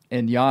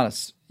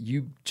Giannis,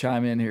 you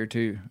chime in here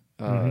too.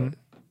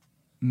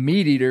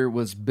 Meat Eater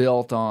was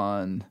built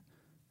on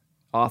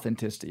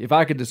authenticity. If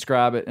I could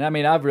describe it, and I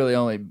mean, I've really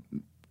only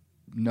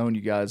known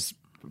you guys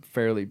a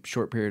fairly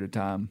short period of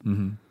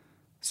time.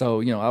 So,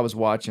 I was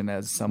watching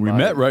as somebody. We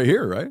met right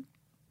here, right?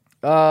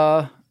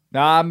 No,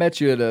 I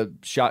met you at a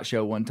SHOT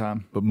Show one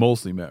time. But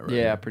mostly met right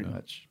here. Yeah, pretty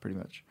much.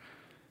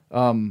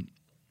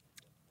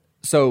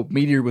 So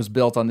Meat Eater was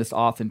built on this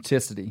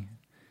authenticity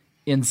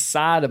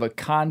inside of a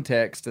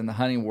context in the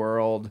hunting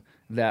world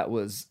that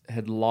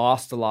had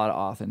lost a lot of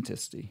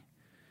authenticity.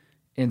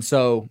 And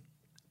so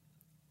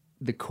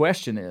the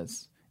question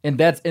is, and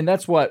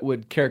that's what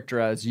would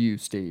characterize you,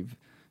 Steve,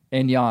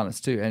 and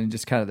Giannis too, and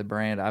just kind of the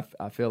brand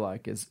I feel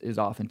like is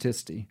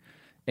authenticity.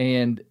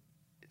 And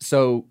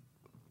so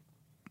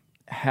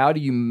how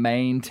do you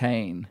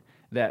maintain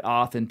that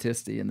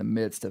authenticity in the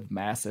midst of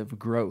massive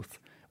growth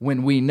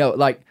when we know,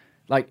 like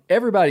like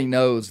everybody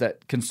knows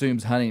that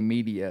consumes hunting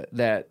media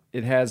that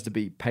it has to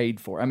be paid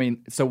for. I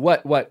mean, so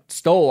what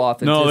stole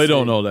authenticity? No, they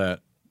don't know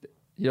that.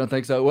 You don't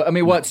think so? I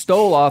mean, what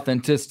stole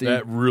authenticity?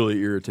 That really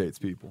irritates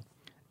people.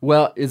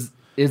 Well, is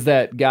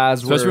that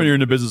guys especially when you're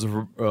in the business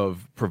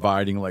of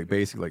providing like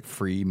basically like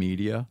free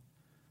media,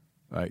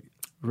 right?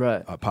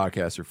 Right.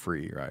 Podcasts are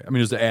free, right? I mean,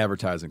 there's the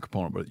advertising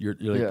component, but you're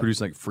like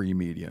producing like free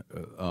media.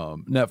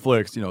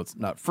 Netflix, it's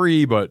not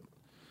free, but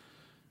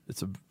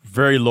it's a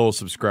very low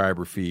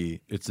subscriber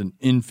fee. It's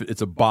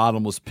it's a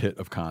bottomless pit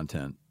of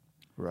content,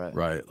 Right.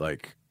 right?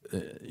 Like,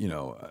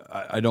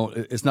 I don't.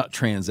 It's not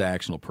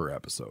transactional per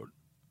episode.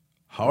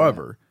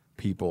 However,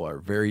 people are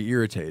very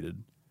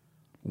irritated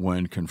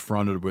when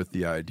confronted with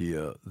the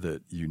idea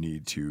that you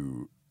need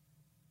to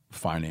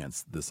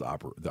finance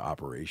the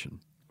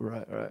operation.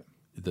 Right.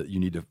 That you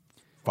need to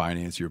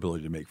finance your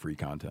ability to make free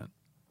content.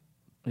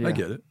 Yeah. I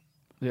get it.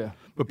 Yeah.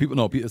 But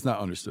it's not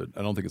understood.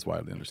 I don't think it's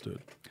widely understood.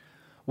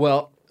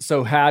 Well,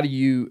 so how do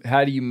you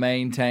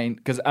maintain?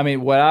 Because I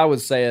mean, what I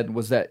was saying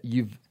was that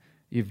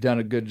you've done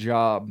a good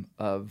job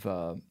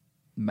of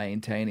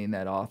maintaining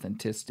that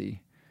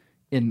authenticity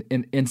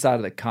inside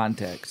of the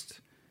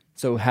context.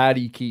 So how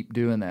do you keep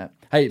doing that?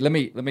 Hey, let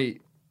me.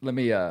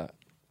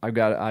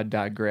 I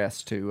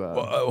digress to.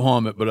 Hold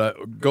on,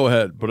 but go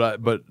ahead.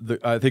 But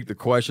I think the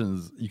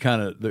questions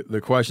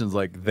the question's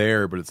like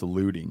there, but it's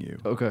eluding you.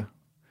 Okay.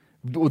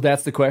 Well,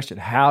 that's the question.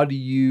 How do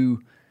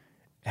you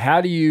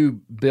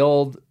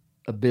build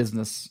a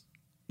business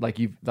like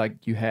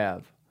you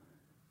have,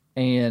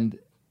 and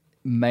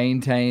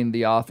maintain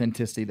the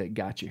authenticity that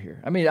got you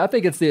here? I mean, I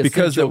think it's the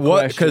essential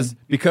question.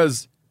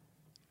 Because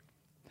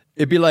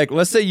it'd be like,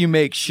 let's say you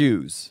make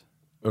shoes,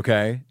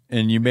 okay,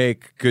 and you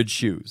make good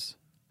shoes.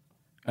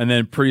 And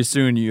then pretty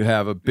soon you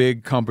have a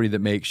big company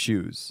that makes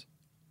shoes.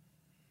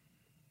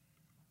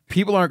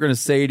 People aren't going to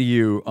say to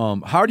you,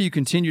 how do you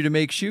continue to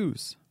make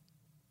shoes?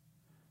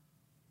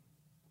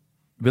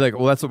 Be like,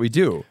 well, that's what we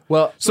do.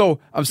 Well, so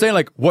I'm saying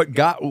like what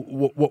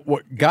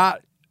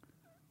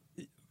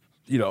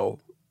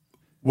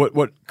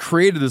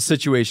created the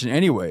situation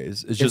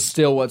anyways is just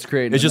still what's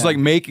created. It's just like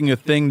making a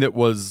thing that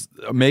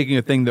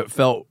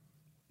felt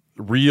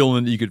real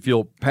and that you could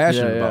feel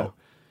passionate about.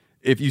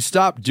 If you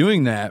stop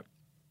doing that,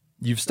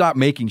 you've stopped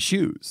making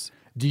shoes.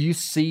 Do you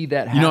see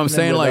that happening? You know what I'm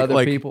saying? With Like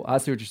other people? I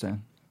see what you're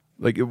saying.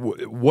 Like,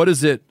 what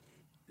is it?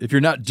 If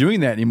you're not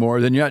doing that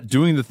anymore, then you're not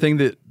doing the thing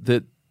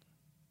that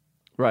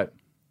right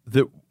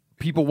that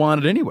people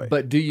wanted anyway.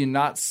 But do you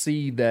not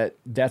see that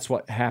that's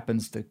what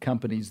happens to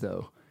companies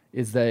though?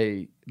 Is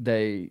they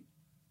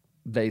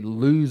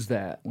lose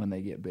that when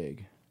they get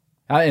big,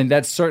 and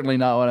that's certainly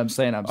not what I'm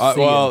saying. I'm seeing.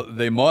 Well,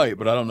 they might,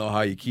 but I don't know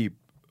how you keep.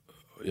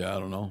 Yeah, I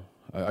don't know.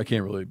 I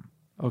can't really.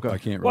 Okay. I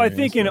can't. Well, really I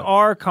think in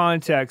our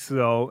context,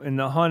 though, in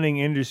the hunting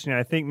industry,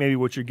 I think maybe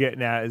what you're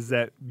getting at is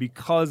that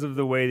because of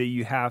the way that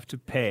you have to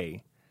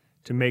pay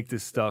to make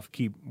this stuff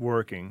keep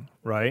working,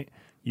 right?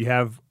 You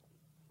have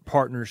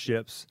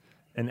partnerships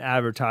and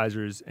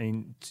advertisers,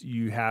 and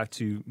you have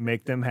to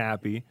make them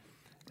happy.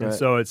 Right. And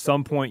so at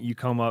some point, you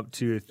come up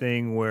to a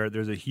thing where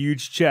there's a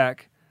huge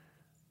check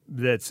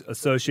that's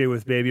associated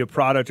with maybe a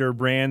product or a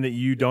brand that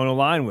you don't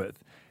align with.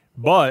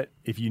 But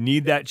if you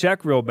need that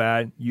check real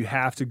bad, you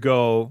have to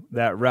go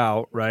that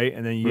route, right?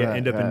 And then you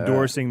end up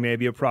endorsing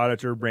maybe a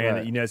product or a brand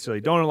that you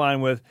necessarily don't align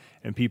with,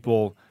 and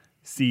people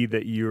see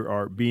that you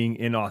are being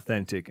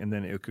inauthentic, and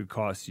then it could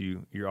cost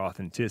you your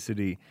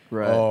authenticity.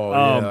 Right. Oh,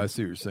 yeah, I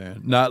see what you're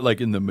saying. Not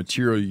like in the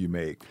material you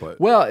make, but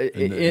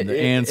in the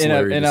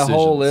ancillary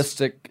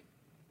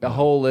a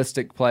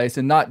holistic place,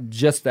 and not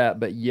just that,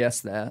 but yes,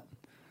 that.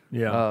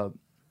 Yeah.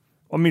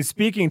 I mean,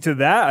 speaking to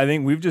that, I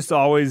think we've just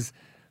always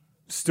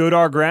stood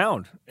our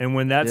ground, and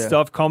when that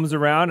stuff comes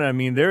around, I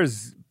mean,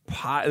 there's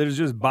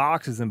just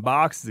boxes and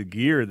boxes of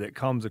gear that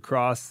comes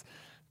across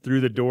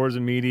through the doors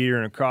of Meat Eater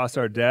and across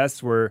our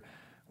desks where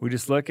we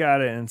just look at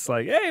it and it's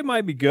like, hey, it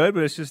might be good,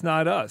 but it's just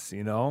not us,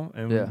 and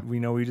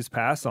we just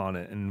pass on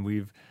it. And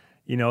we've,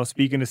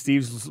 speaking to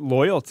Steve's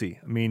loyalty,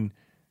 I mean,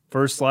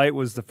 First Light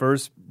was the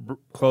first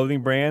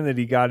clothing brand that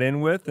he got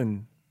in with,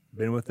 and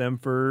been with them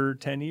for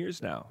 10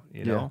 years now,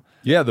 you know?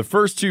 Yeah, the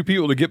first two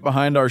people to get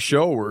behind our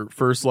show were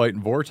First Light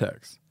and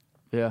Vortex.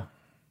 Yeah.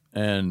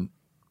 And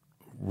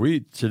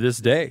we, to this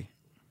day.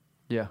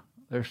 Yeah,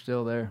 they're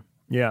still there.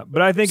 Yeah,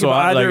 but I think so if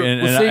either...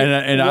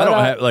 I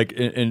don't have, like,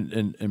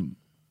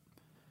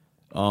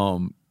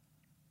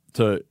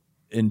 to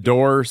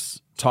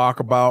endorse, talk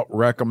about,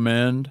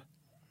 recommend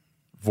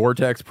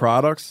Vortex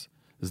products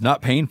is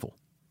not painful.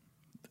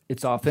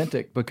 It's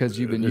authentic because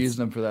you've been using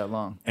them for that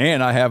long.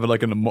 And I have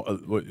like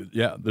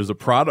there's a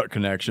product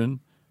connection,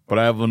 but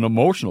I have an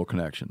emotional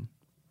connection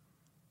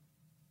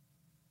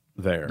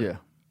there. Yeah.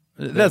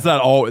 That's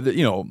not all, I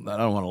don't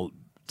want to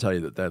tell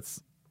you that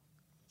that's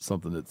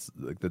something that's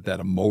like that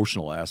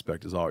emotional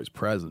aspect is always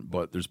present,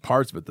 but there's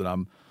parts of it that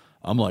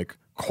I'm like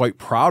quite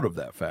proud of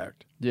that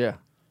fact. Yeah.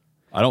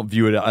 I don't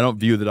view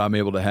that I'm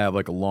able to have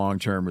like a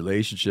long-term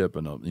relationship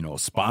and a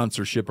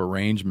sponsorship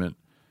arrangement,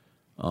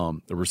 a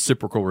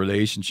reciprocal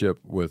relationship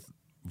with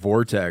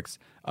Vortex,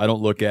 I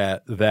don't look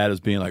at that as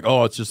being like,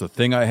 oh, it's just a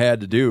thing I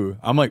had to do.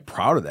 I'm like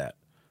proud of that.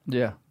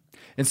 Yeah.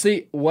 And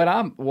see, what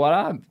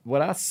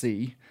I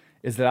see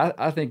is that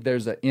I think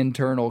there's an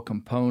internal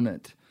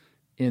component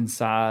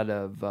inside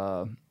of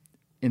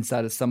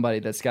somebody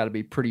that's got to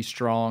be pretty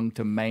strong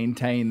to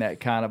maintain that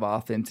kind of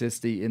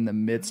authenticity in the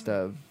midst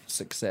of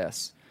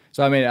success.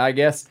 So I mean, I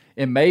guess,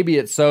 and maybe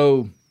it's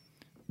so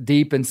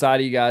deep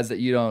inside of you guys that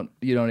you don't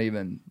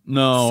even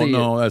see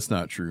it. That's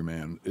not true,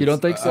 man. You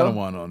don't think so? I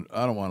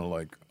don't want to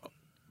like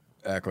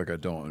act like I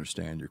don't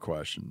understand your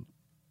question.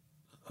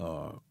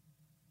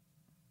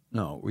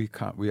 No, we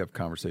have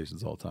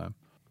conversations all the time.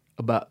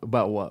 About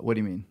what? What do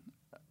you mean?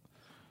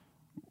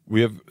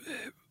 We have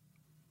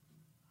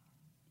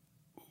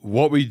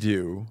what we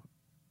do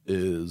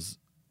is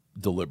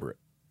deliberate.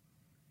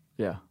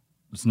 Yeah.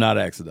 It's not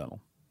accidental.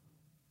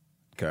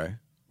 Okay?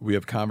 We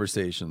have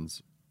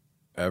conversations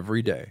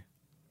every day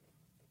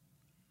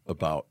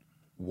about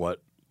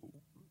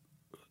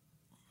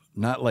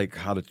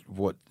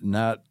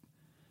not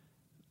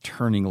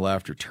turning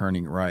left or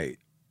turning right,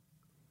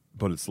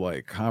 but it's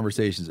like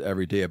conversations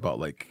every day about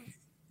like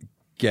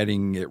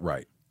getting it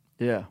right.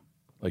 Yeah.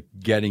 Like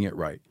getting it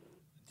right.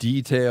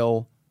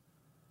 Detail.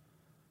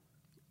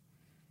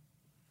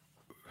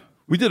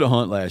 We did a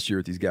hunt last year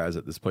with these guys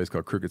at this place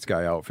called Crooked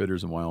Sky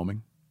Outfitters in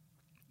Wyoming.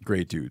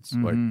 Great dudes.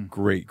 Like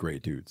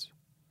great dudes.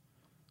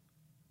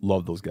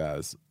 Love those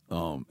guys.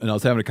 And I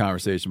was having a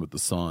conversation with the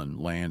son,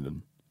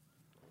 Landon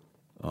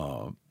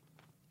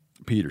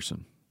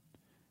Peterson.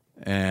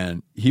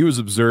 And he was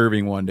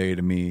observing one day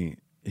to me.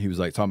 He was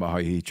like talking about how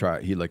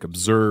he like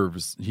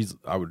observes.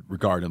 I would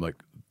regard him like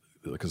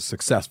a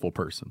successful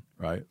person,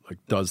 right? Like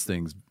does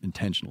things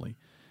intentionally.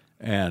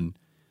 And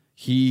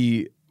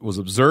he was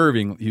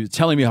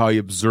telling me how he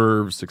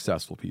observes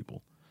successful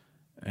people.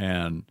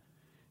 And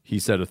he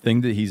said a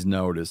thing that he's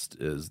noticed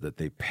is that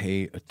they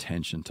pay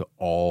attention to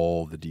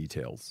all the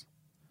details.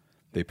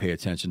 They pay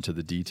attention to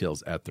the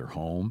details at their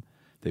home.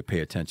 They pay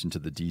attention to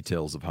the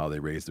details of how they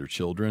raise their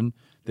children.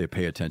 They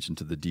pay attention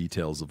to the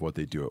details of what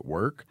they do at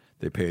work.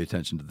 They pay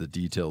attention to the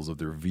details of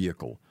their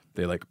vehicle.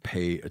 They like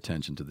pay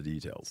attention to the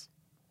details.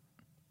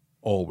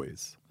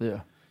 Always.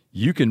 Yeah.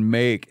 You can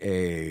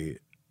you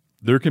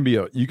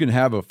can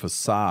have a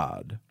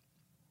facade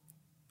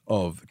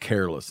of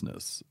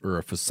carelessness or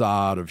a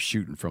facade of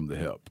shooting from the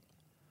hip.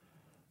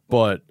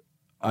 But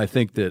I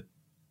think that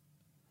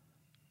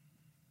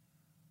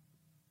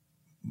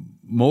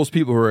most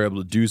people who are able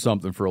to do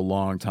something for a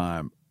long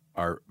time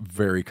are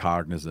very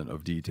cognizant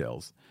of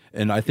details.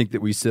 And I think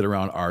that we sit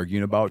around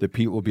arguing about it.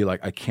 People will be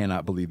like, I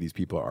cannot believe these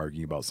people are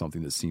arguing about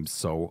something that seems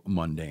so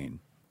mundane.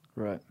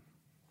 Right.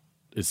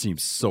 It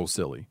seems so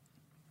silly.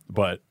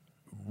 But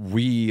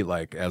we,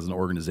 like, as an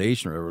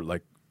organization, or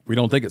like, we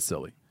don't think it's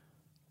silly.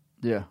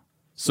 Yeah.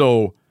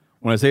 So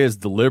when I say it's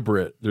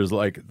deliberate, there's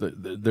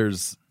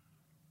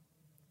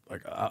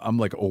I'm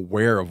like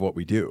aware of what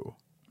we do.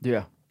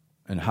 Yeah.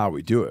 And how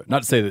we do it.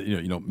 Not to say that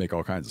you don't make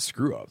all kinds of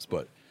screw ups,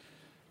 but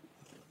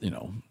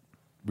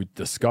we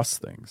discuss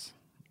things.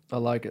 I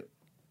like it.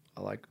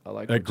 I like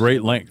at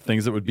great length,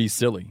 things that would be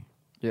silly.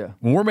 Yeah.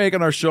 When we're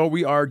making our show,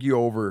 we argue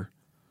over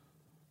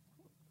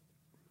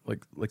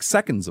like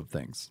seconds of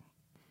things.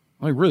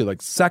 I mean, really,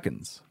 like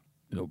seconds.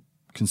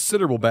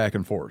 Considerable back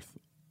and forth.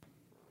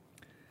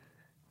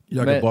 You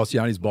not gonna bust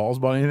Yanni's balls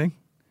about anything?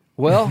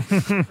 Well,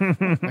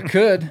 I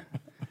could.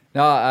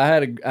 No, I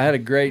had a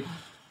great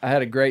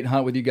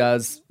hunt with you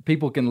guys.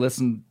 People can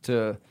listen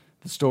to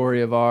the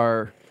story of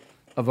our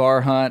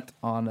hunt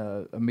on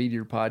a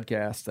Meteor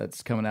podcast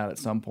that's coming out at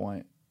some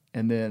point,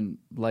 and then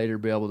later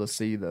be able to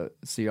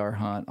see our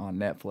hunt on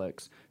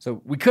Netflix.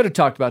 So we could have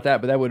talked about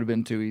that, but that would have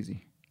been too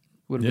easy.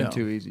 Would have been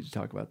too easy to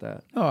talk about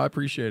that. Oh, I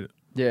appreciate it.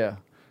 Yeah.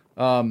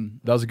 That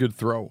was a good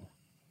throw.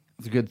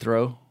 It's a good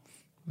throw.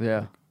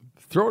 Yeah.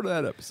 Throw to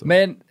that episode.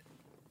 Man,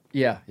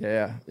 yeah.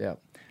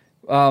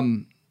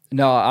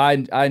 No,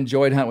 I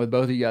enjoyed hunting with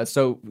both of you guys.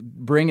 So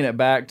bringing it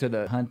back to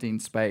the hunting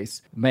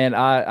space, man,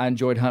 I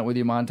enjoyed hunting with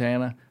you,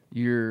 Montana.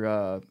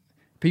 Your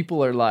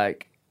people are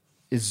like,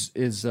 is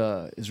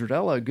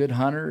Rodella a good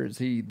hunter? Is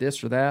he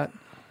this or that?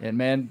 And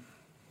man,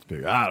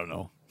 I don't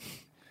know.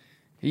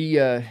 He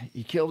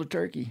killed a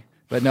turkey.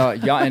 But no,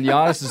 and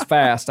Giannis is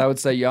fast. I would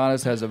say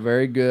Giannis has a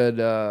very good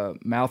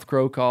mouth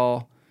crow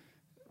call,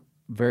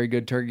 very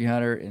good turkey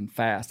hunter, and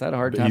fast. I had a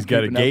hard time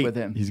keeping up with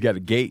him. He's got a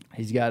gait.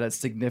 He's got a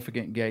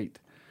significant gait.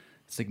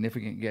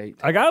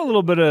 I got a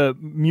little bit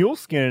of mule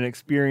skinning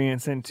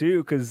experience in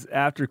too, because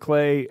after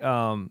Clay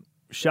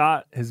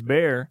shot his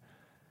bear,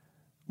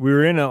 we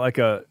were in I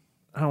don't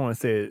want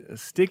to say a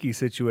sticky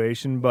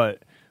situation,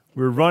 but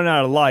we were running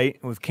out of light.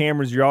 And with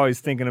cameras, you're always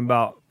thinking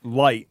about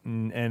light,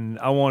 and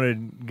I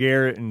wanted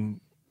Garrett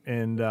and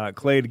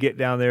Clay to get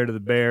down there to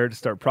the bear to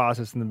start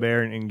processing the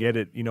bear and get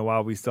it,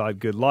 while we still had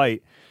good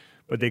light.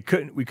 But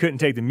we couldn't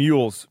take the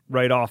mules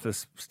right off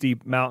this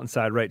steep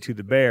mountainside right to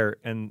the bear,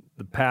 and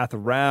the path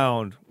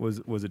around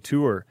was a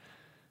tour.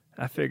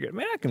 I figured,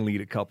 man, I can lead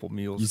a couple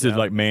mules. You said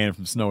like Man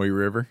from Snowy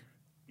River?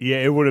 Yeah,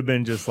 it would have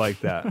been just like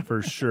that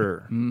for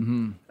sure.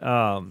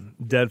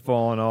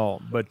 Deadfall and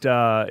all. But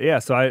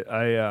so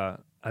I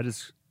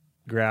just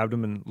grabbed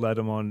him and led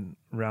him on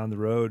around the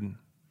road, and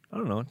I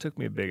don't know, it took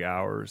me a big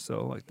hour or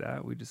so like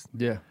that. We just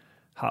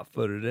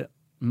hot-footed it.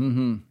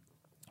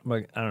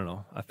 Like, I don't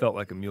know. I felt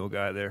like a mule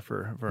guy there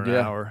for an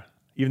hour.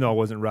 Even though I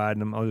wasn't riding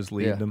them, I was just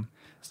leading them.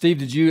 Steve,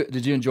 did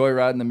you enjoy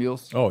riding the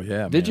mules? Oh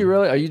yeah. Did you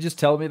really? Are you just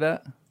telling me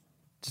that?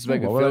 Just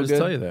make me feel good? Why would I just good?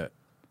 tell you that?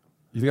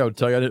 You think I would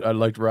tell you I'd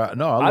like to ride?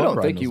 No, I don't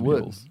riding think you those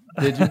would. mules.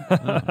 Did you?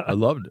 I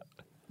loved it.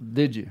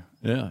 Did you?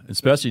 Yeah,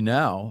 especially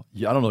now.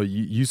 I don't know.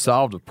 You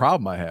solved a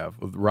problem I have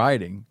with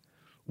riding,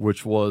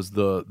 which was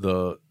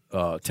the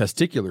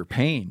testicular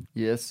pain.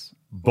 Yes.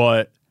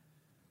 But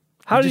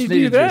how did you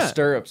do that? Your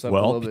stirrups up a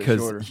little bit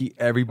shorter. Because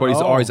everybody's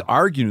always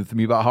arguing with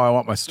me about how I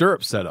want my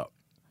stirrups set up,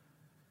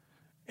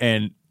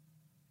 and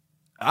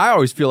I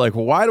always feel like,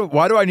 well,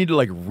 why do I need to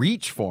like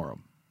reach for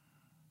them?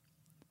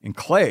 And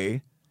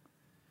Clay,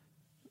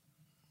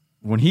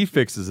 when he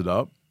fixes it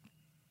up,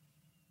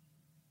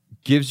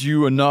 gives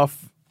you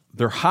enough.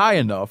 They're high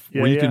enough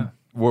where you can,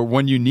 where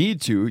when you need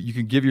to, you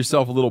can give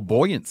yourself a little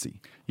buoyancy.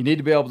 You need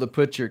to be able to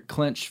put your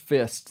clenched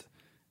fist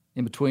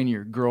in between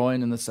your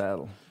groin and the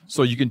saddle,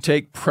 so you can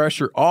take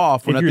pressure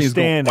off when if that you're thing's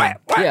standing. going.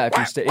 Whack,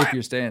 whack, if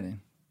you're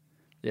standing.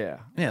 Yeah.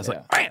 Yeah, it's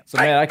like, bam, so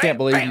man, I can't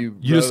believe you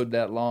rode just,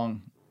 that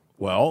long.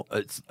 Well,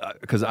 it's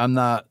because I'm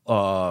not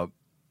I'm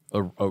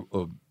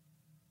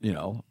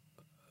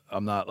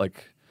not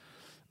like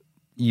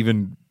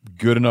even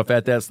good enough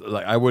at that.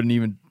 Like I wouldn't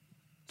even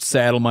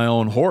saddle my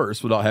own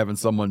horse without having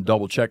someone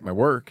double check my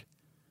work.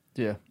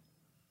 Yeah.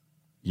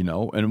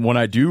 And when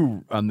I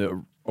do, on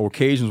the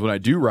occasions when I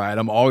do ride,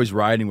 I'm always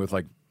riding with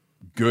like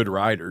good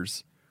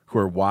riders who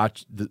are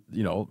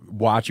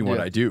watching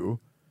what I do.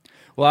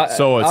 Well,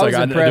 so it's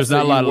like there's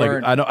not a lot of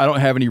like I don't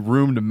have any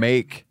room to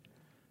make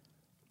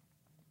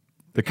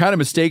the kind of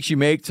mistakes you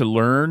make to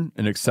learn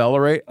and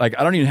accelerate. Like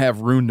I don't even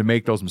have room to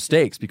make those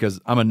mistakes because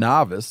I'm a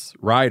novice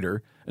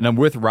rider and I'm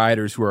with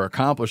riders who are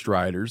accomplished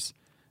riders.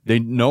 They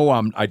know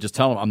I just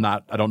tell them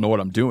I don't know what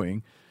I'm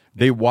doing.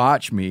 They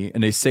watch me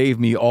and they save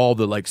me all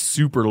the like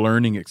super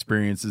learning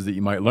experiences that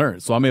you might learn.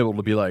 So I'm able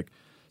to be like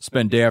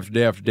spend day after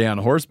day after day on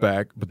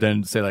horseback, but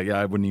then say like,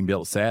 I wouldn't even be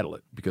able to saddle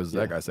it because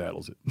that guy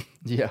saddles it.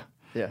 Yeah.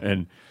 Yeah.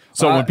 And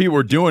so when people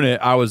were doing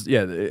it, I was,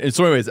 And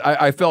so anyways,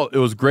 I felt it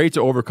was great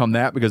to overcome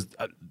that because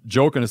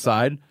joking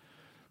aside,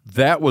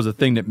 that was a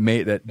thing that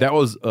made that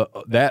was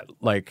that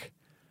like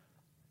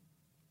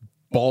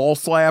ball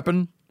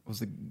slapping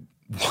was the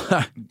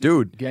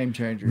dude game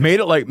changer.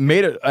 Made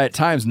it at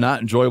times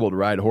not enjoyable to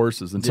ride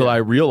horses until I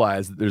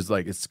realized that there's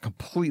like it's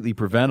completely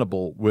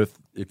preventable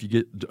if you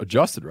get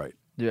adjusted right.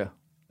 Yeah.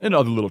 And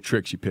other little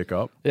tricks you pick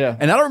up. Yeah.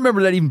 And I don't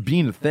remember that even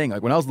being a thing.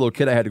 Like when I was a little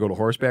kid, I had to go to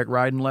horseback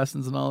riding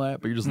lessons and all that,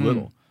 but you're just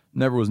little.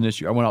 Never was an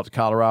issue. I went out to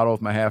Colorado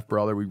with my half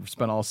brother. We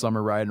spent all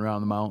summer riding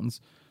around the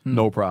mountains.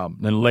 No problem.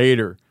 Then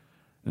later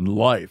in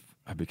life,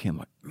 I became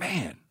like,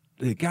 man,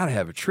 they got to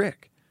have a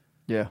trick.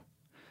 Yeah.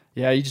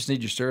 Yeah, you just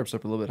need your stirrups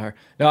up a little bit higher.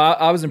 No,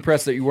 I was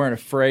impressed that you weren't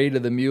afraid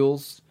of the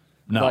mules.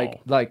 No.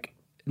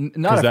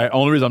 Not the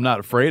only reason I'm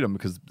not afraid of them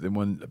because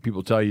when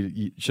people tell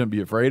you shouldn't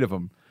be afraid of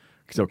them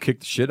because they'll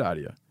kick the shit out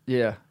of you.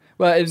 Yeah.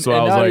 Well, so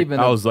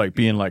I was like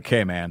being like,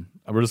 hey, man,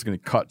 we're just going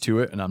to cut to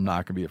it and I'm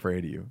not going to be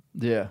afraid of you.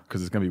 Yeah.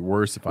 Because it's going to be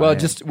worse if I Well,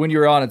 just when you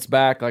were on its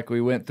back, like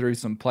we went through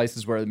some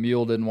places where the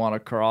mule didn't want to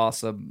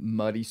cross a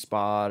muddy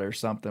spot or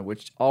something,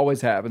 which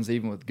always happens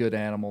even with good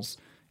animals.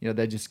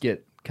 They just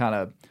get kind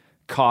of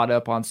caught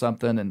up on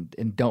something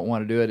and don't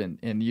want to do it,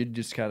 and you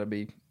just kind of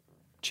be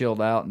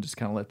chilled out and just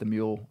kind of let the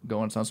mule go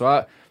on something.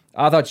 So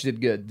I thought you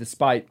did good,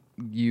 despite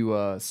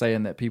you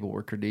saying that people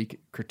were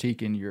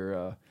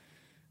critiquing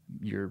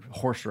your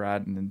horse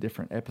riding in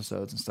different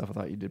episodes and stuff. I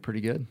thought you did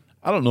pretty good.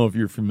 I don't know if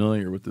you're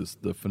familiar with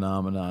the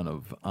phenomenon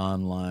of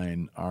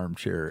online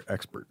armchair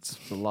experts.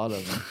 There's a lot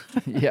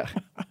of them.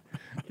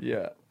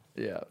 Yeah,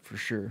 for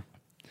sure.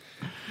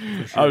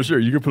 I'm sure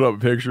you could put up a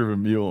picture of a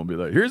mule and be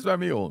like, here's my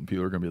mule, and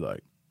people are going to be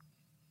like,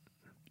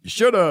 you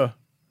shoulda,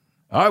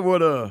 I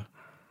woulda,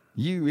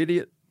 you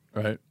idiot,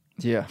 right?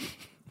 Yeah.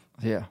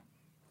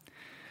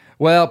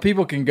 Well,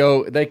 people can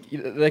go. They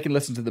can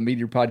listen to the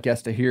Meteor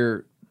podcast to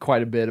hear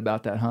quite a bit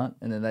about that hunt,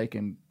 and then they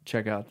can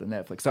check out the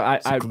Netflix. So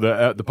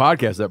the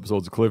podcast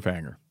episode's a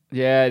cliffhanger.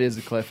 Yeah, it is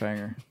a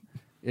cliffhanger.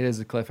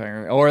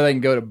 Or they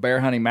can go to Bear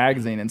Hunting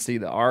Magazine and see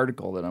the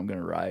article that I'm going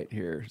to write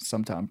here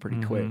sometime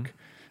pretty quick.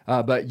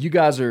 But you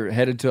guys are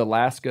headed to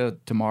Alaska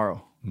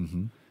tomorrow.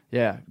 Mm-hmm.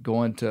 Yeah,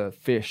 going to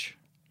fish.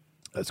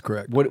 That's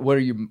correct. What are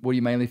you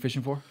mainly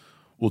fishing for?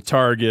 We'll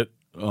target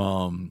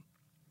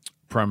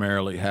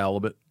primarily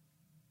halibut,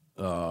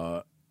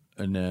 and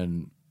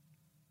then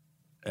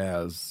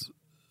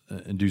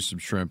and do some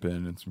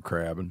shrimping and some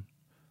crabbing,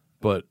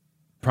 but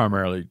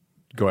primarily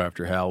go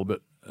after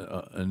halibut,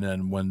 and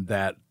then when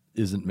that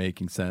isn't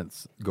making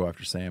sense, go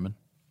after salmon.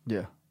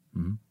 Yeah.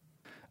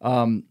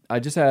 Mm-hmm. I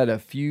just had a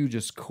few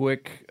just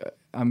quick.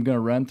 I'm going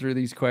to run through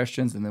these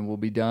questions and then we'll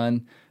be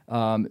done.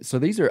 So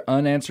these are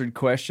unanswered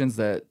questions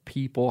that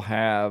people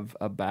have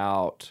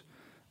about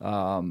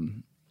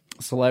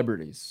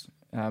Celebrities.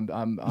 I'm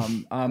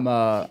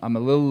a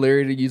little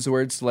leery to use the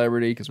word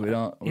celebrity because we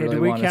don't really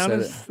do we want to count say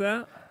as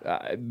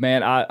that?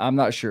 Man, I'm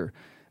not sure,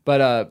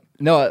 but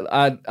no,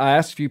 I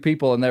asked a few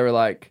people and they were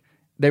like,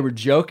 they were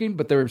joking,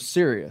 but they were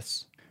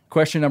serious.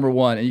 Question number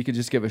 1, and you could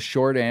just give a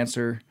short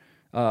answer.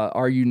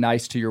 Are you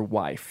nice to your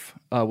wife?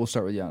 We'll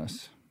start with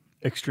Giannis.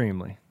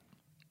 Extremely.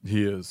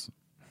 He is.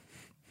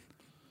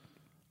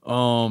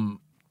 It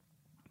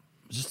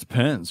just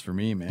depends for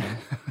me, man.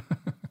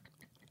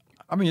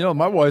 I mean,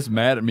 my wife's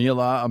mad at me a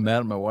lot. I'm mad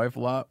at my wife a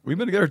lot. We've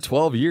been together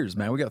 12 years,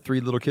 man. We got 3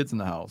 little kids in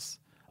the house.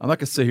 I'm not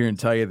going to sit here and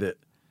tell you that,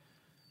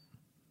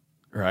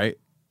 right?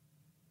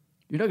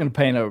 You're not going to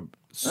paint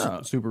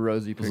a super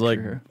rosy picture It's like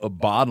here. a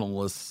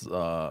bottomless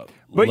But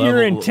your level.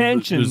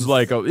 intentions- There's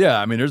like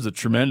there's a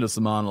tremendous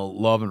amount of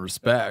love and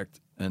respect,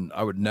 and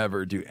I would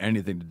never do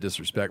anything to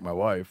disrespect my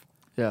wife.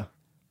 Yeah.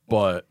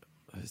 But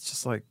it's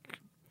just like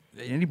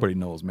anybody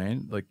knows,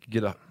 man. Like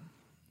you get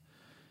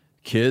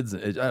kids,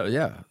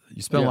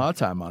 you spend a lot of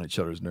time on each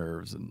other's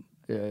nerves and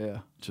Yeah.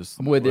 just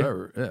I'm with you.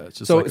 whatever. Yeah, it's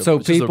just So- like so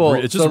people-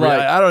 It's just so like-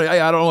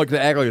 I don't like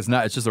to act like it's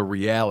not. It's just a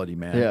reality,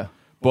 man. Yeah.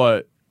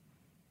 But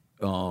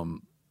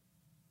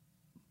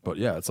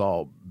yeah, it's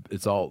all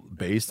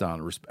based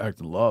on respect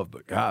and love.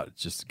 But God, it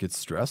just gets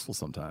stressful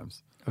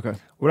sometimes. Okay.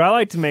 What I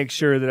like to make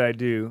sure that I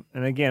do,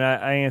 and again,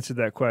 I answered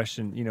that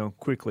question,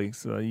 quickly,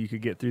 so you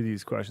could get through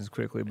these questions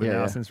quickly. But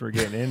now, since we're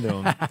getting into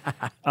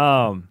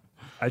them,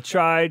 I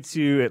try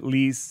to, at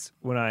least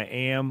when I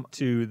am,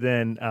 to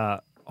then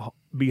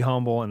be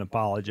humble and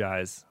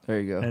apologize. There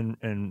you go. And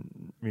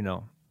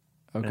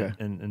Okay.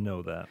 and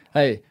know that.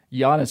 Hey,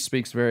 Giannis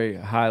speaks very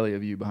highly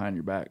of you behind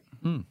your back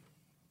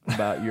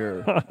about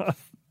your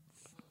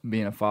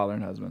being a father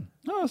and husband.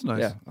 Oh, that's nice.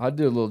 Yeah, I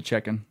do a little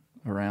checking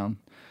around.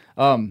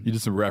 You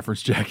did some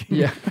reference checking.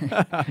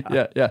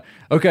 Yeah, yeah.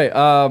 Okay.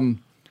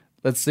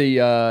 Let's see.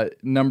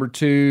 Number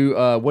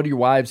 2. What do your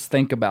wives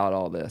think about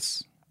all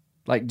this?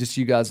 Like, just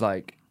you guys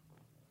like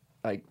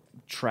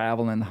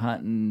traveling,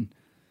 hunting.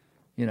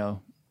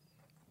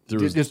 There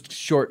was, just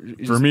short.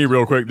 for me,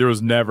 real quick, there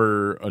was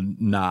never a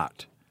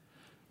not.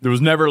 There was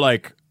never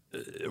like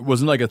it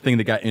wasn't like a thing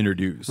that got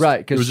introduced. Right,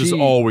 It 'cause was just she-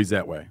 always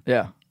that way.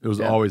 Yeah. It was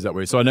Yeah. always that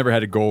way. So I never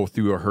had to go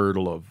through a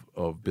hurdle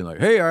of being like,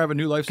 hey, I have a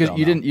new lifestyle. Because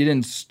you now.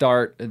 didn't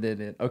start.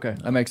 Okay,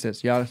 that makes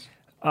sense. Giannis.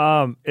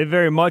 It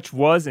very much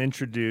was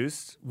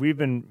introduced. We've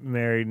been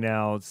married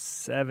now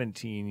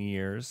 17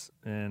 years,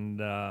 and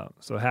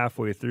so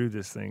halfway through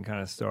this thing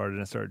kind of started,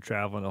 and I started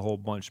traveling a whole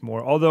bunch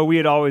more. Although we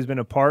had always been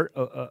apart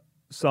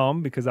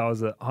some because I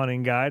was a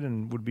hunting guide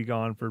and would be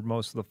gone for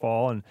most of the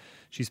fall, and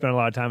she spent a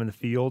lot of time in the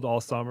field all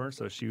summer,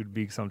 so she would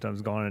be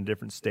sometimes gone in a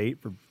different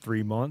state for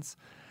 3 months.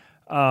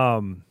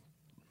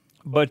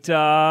 But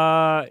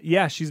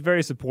she's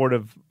very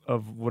supportive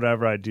of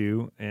whatever I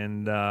do,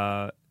 and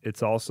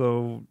it's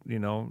also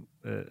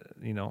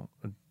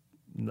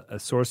a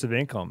source of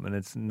income, and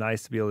it's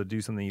nice to be able to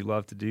do something you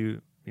love to do,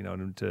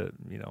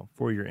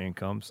 for your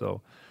income.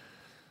 So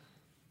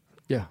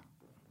Yeah.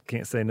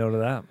 can't say no to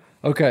that.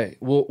 Okay,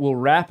 we'll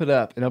wrap it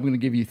up, and I'm going to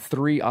give you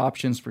 3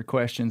 options for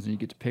questions, and you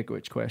get to pick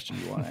which question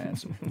you want to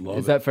answer.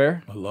 Is that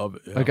fair? I love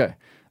it. Yeah.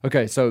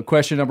 Okay. So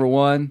question number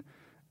 1: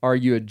 are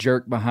you a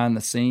jerk behind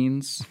the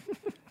scenes?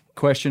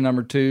 Question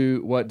number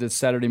 2: what does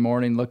Saturday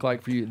morning look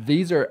like for you?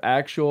 These are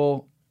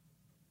actual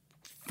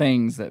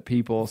things that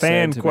people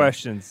Fan said to me.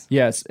 questions.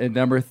 Yes, and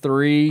number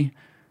 3: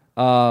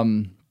 how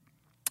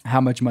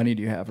much money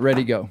do you have?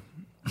 Ready, go.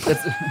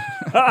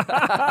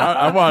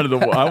 I wanted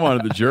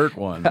the jerk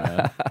one,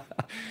 man.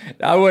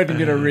 I wasn't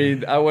gonna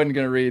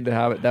read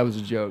how that was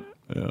a joke.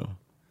 Yeah.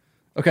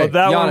 Okay, Well,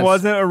 that one Giannis.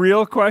 wasn't a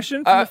real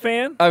question from a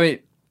fan? I mean,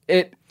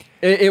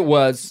 it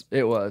was.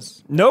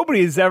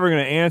 Nobody's ever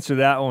going to answer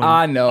that one.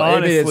 I know.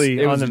 Honestly,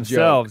 It on was a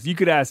themselves. You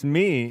could ask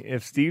me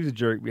if Steve's a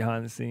jerk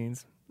behind the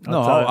scenes. No,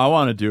 I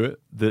want to do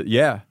it.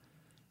 Yeah.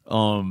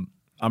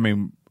 I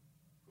mean,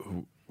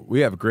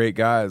 we have great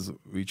guys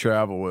we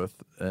travel with,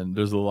 and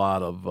there's a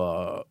lot of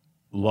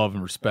love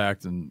and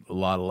respect and a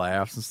lot of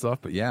laughs and stuff.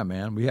 But yeah,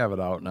 man, we have it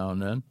out now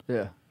and then.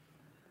 Yeah.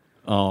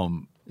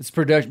 It's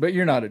production, but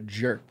you're not a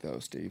jerk though,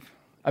 Steve.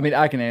 I mean,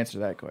 I can answer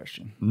that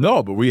question.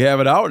 No, but we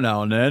have it out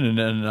now and then, and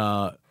then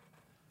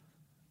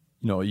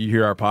you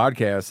hear our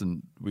podcast,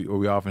 and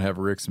we often have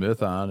Rick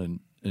Smith on,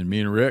 and me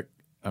and Rick.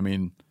 I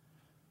mean,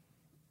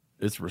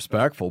 it's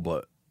respectful,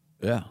 but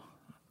yeah,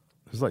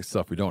 there's like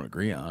stuff we don't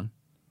agree on.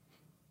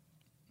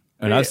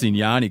 And I've seen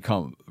Yanni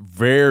come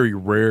very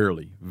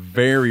rarely.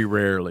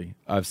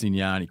 I've seen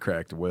Yanni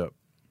crack the whip.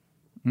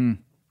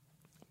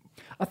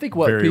 I think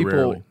what Very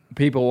rarely.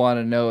 people want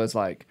to know is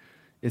like,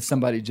 is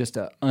somebody just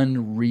an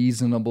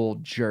unreasonable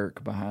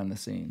jerk behind the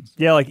scenes?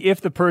 Yeah, like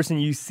if the person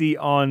you see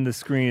on the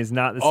screen is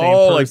not the same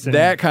Oh, like person.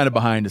 that kind of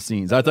behind the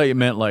scenes. I thought you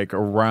meant like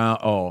around.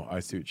 Oh,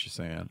 I see what you're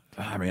saying.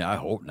 I mean, I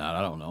hope not.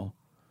 I don't know.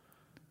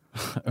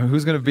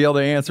 Who's going to be able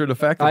to answer it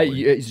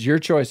effectively? It's your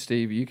choice,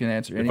 Steve. You can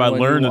answer. If I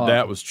learned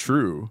that was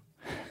true,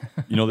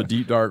 the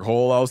deep dark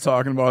hole I was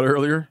talking about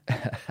earlier.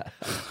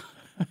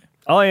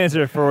 I'll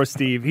answer it for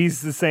Steve.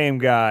 He's the same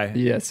guy.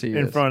 Yes, he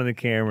in is. front of the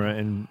camera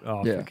and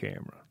off Yeah. the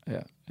camera.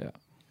 Yeah.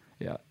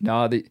 Yeah.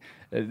 No,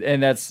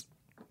 and that's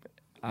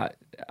I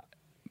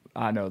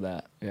know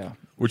that. Yeah.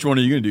 Which one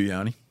are you going to do,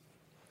 Yanni?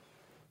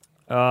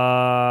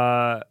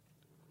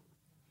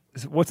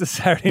 What's a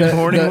Saturday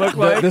morning look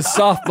like? The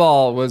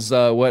softball was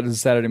what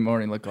does Saturday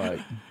morning look like?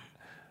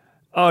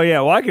 Oh, yeah.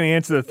 Well, I can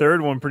answer the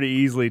third one pretty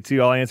easily,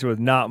 too. I'll answer with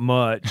not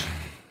much.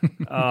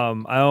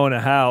 I own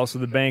a house, so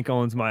the bank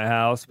owns my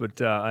house,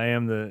 but I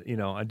am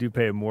I do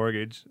pay a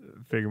mortgage.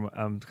 Figure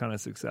I'm kind of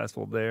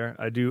successful there.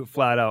 I do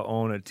flat out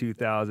own a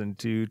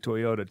 2002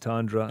 Toyota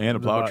Tundra. And a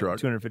plow truck.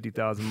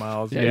 250,000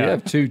 miles. Yeah, you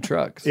have 2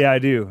 trucks. Yeah, I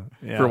do.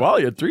 Yeah. For a while,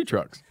 you had 3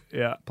 trucks.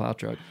 Yeah. Plow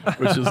truck.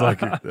 Which is like,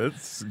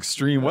 that's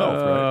extreme wealth,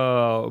 right?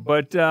 Oh,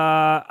 but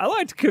I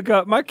like to cook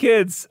up. My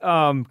kids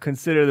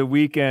consider the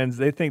weekends,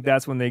 they think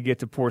that's when they get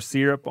to pour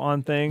syrup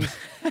on things.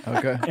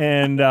 Okay.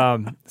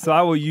 And so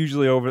I will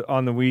usually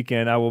on the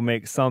weekend, I will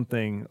make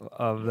something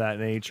of that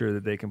nature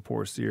that they can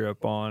pour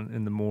syrup on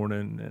in the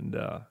morning and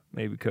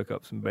maybe cook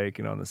up some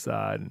bacon on the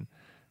side. And,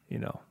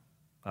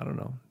 I don't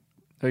know.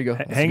 There you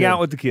go. Hang out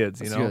with the kids,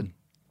 That's good.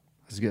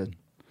 That's good.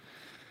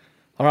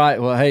 All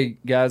right. Well, hey,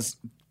 guys.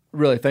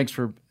 Really, thanks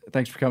for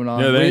coming on.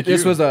 Yeah, thank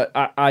this you. was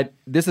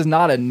this is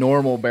not a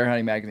normal Bear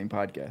Hunting Magazine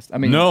podcast. I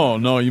mean, No,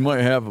 you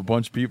might have a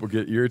bunch of people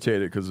get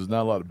irritated because there's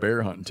not a lot of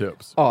bear hunting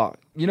tips. Oh,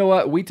 you know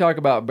what? We talk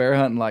about bear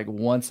hunting like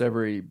once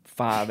every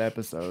 5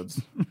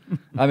 episodes.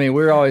 I mean,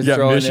 we're always Yeah,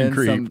 throwing mission in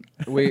creep.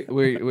 some.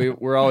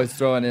 We're always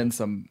throwing in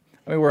some.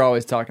 I mean, we're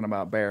always talking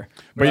about bear.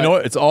 But you know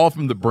what? It's all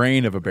from the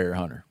brain of a bear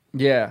hunter.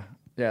 Yeah.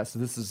 So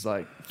this is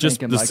like Just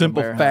thinking the like a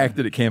simple bear fact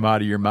hunter. that it came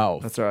out of your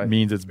mouth That's right.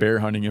 means it's bear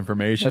hunting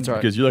information. That's right.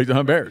 Because you like to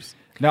hunt bears.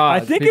 No, I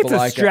think people it's a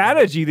like it.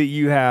 strategy that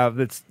you have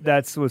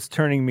that's what's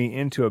turning me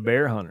into a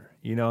bear hunter.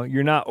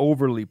 You're not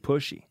overly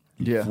pushy.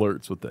 Yeah.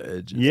 Flirts with the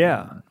edges.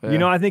 Yeah.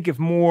 Yeah. I think if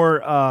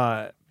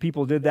more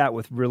people did that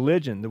with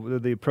religion,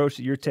 the approach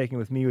that you're taking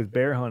with me with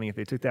bear hunting, if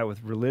they took that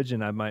with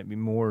religion, I might be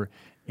more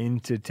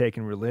into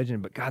taking religion.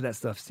 But God, that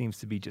stuff seems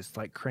to be just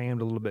like crammed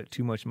a little bit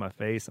too much in my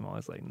face. I'm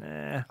always like,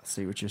 nah, I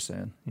see what you're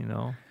saying.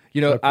 So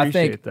I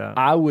think appreciate that.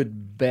 I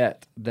would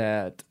bet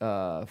that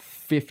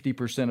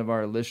 50% of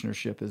our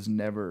listenership is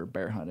never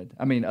bear hunted.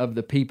 I mean, of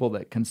the people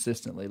that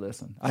consistently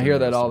listen. I hear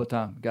that all the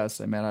time. Guys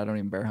say, man, I don't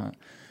even bear hunt.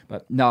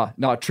 But no,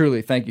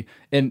 truly, thank you.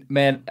 And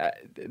man,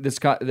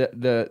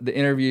 the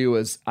interview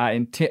was,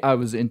 I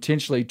was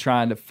intentionally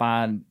trying to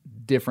find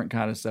different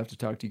kind of stuff to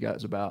talk to you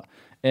guys about.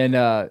 And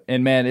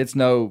man, it's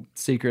no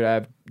secret. I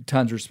have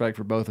tons of respect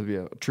for both of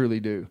you. I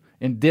truly do.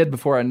 And did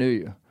before I knew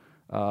you.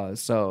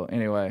 So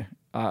anyway,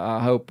 I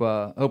hope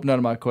none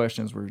of my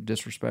questions were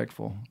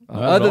disrespectful,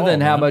 other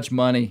than how much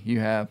money you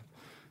have.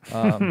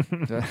 But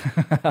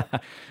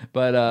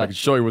I can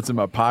show you what's in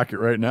my pocket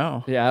right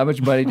now. yeah, how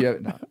much money do you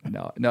have?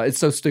 No, it's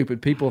so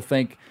stupid. People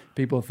think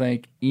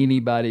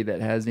anybody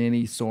that has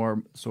any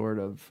sort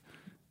of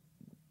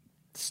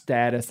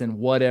status in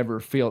whatever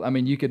field. I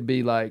mean, you could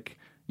be like,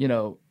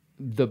 the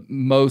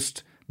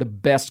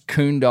best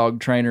coon dog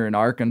trainer in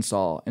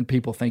Arkansas, and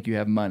people think you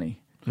have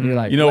money. And you're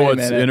like, You know wait a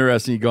what's minute.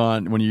 interesting?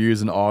 When you're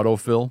using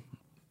autofill,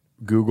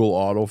 Google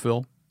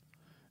autofill,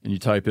 and you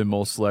type in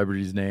most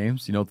celebrities'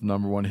 names, you know what the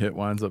number 1 hit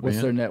winds up What's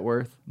being? their net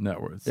worth? Net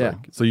worth. Yeah.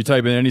 So you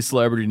type in any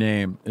celebrity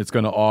name, it's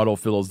going to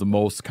autofill as the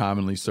most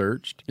commonly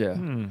searched. Yeah.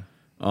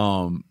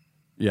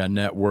 Yeah,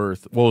 net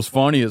worth. What was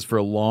funny is for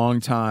a long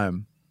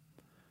time,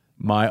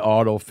 my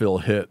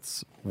autofill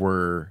hits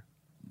were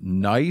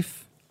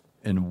knife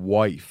and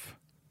wife.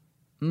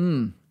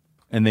 And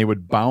they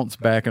would bounce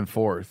back and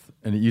forth.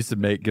 And it used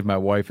to give my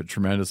wife a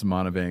tremendous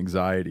amount of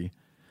anxiety.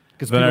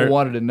 Because Then people I-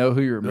 wanted to know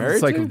who you were married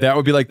It's like to. that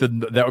would be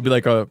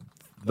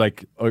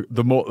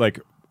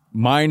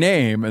my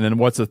name, and then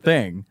what's a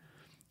thing?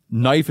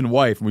 Knife and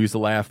wife, and we used to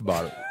laugh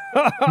about it.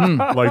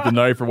 Like the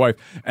knife or wife.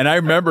 And I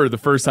remember the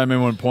first time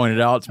anyone pointed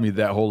out to me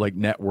that whole like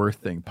net worth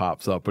thing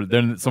pops up. But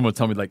then someone would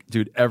tell me like,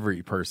 dude,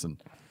 every person.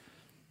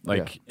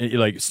 Like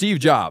Steve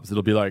Jobs,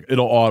 it'll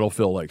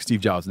autofill like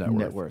Steve Jobs net worth.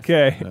 Net worth.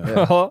 Okay.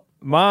 Well,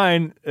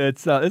 mine,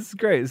 it's this is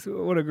great.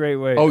 What a great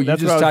way. Oh, you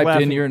That's just what I was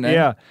typed in laughing. your name?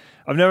 Yeah.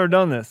 I've never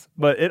done this,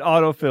 but it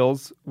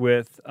autofills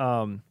with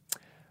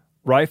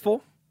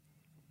rifle,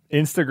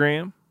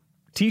 Instagram,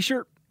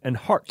 T-shirt, and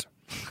heart.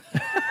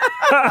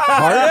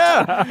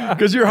 Yeah,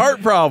 because your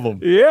heart problem.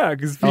 Yeah,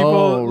 because people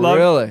Oh, love.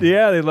 really?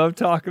 Yeah, they love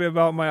talking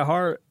about my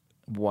heart.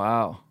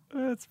 Wow.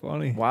 That's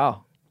funny.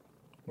 Wow.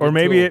 Or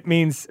maybe tool. it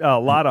means a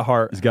lot of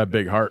heart. He's got a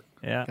big heart.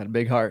 Yeah, Got a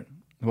big heart.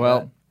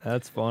 Well,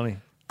 that's funny.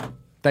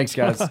 thanks,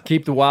 guys.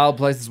 Keep the wild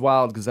places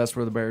wild because that's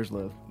where the bears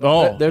live.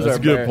 Oh, There's that's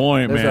our a good bear.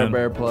 point, There's man. our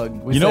bear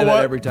plug. We You say know that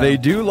what? every time. They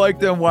do like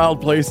them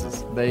wild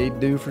places. They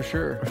do for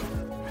sure.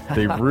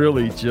 They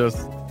really just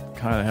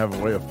kind of have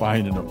a way of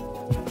finding them.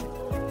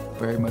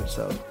 Very much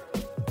so.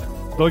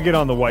 They'll get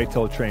on the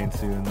whitetail train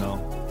soon, though.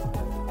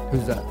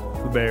 Who's that?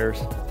 The bears.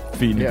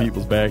 Feeding Yeah.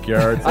 people's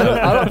backyards.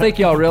 I don't think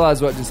y'all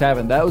realize what just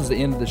happened. That was the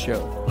end of the show.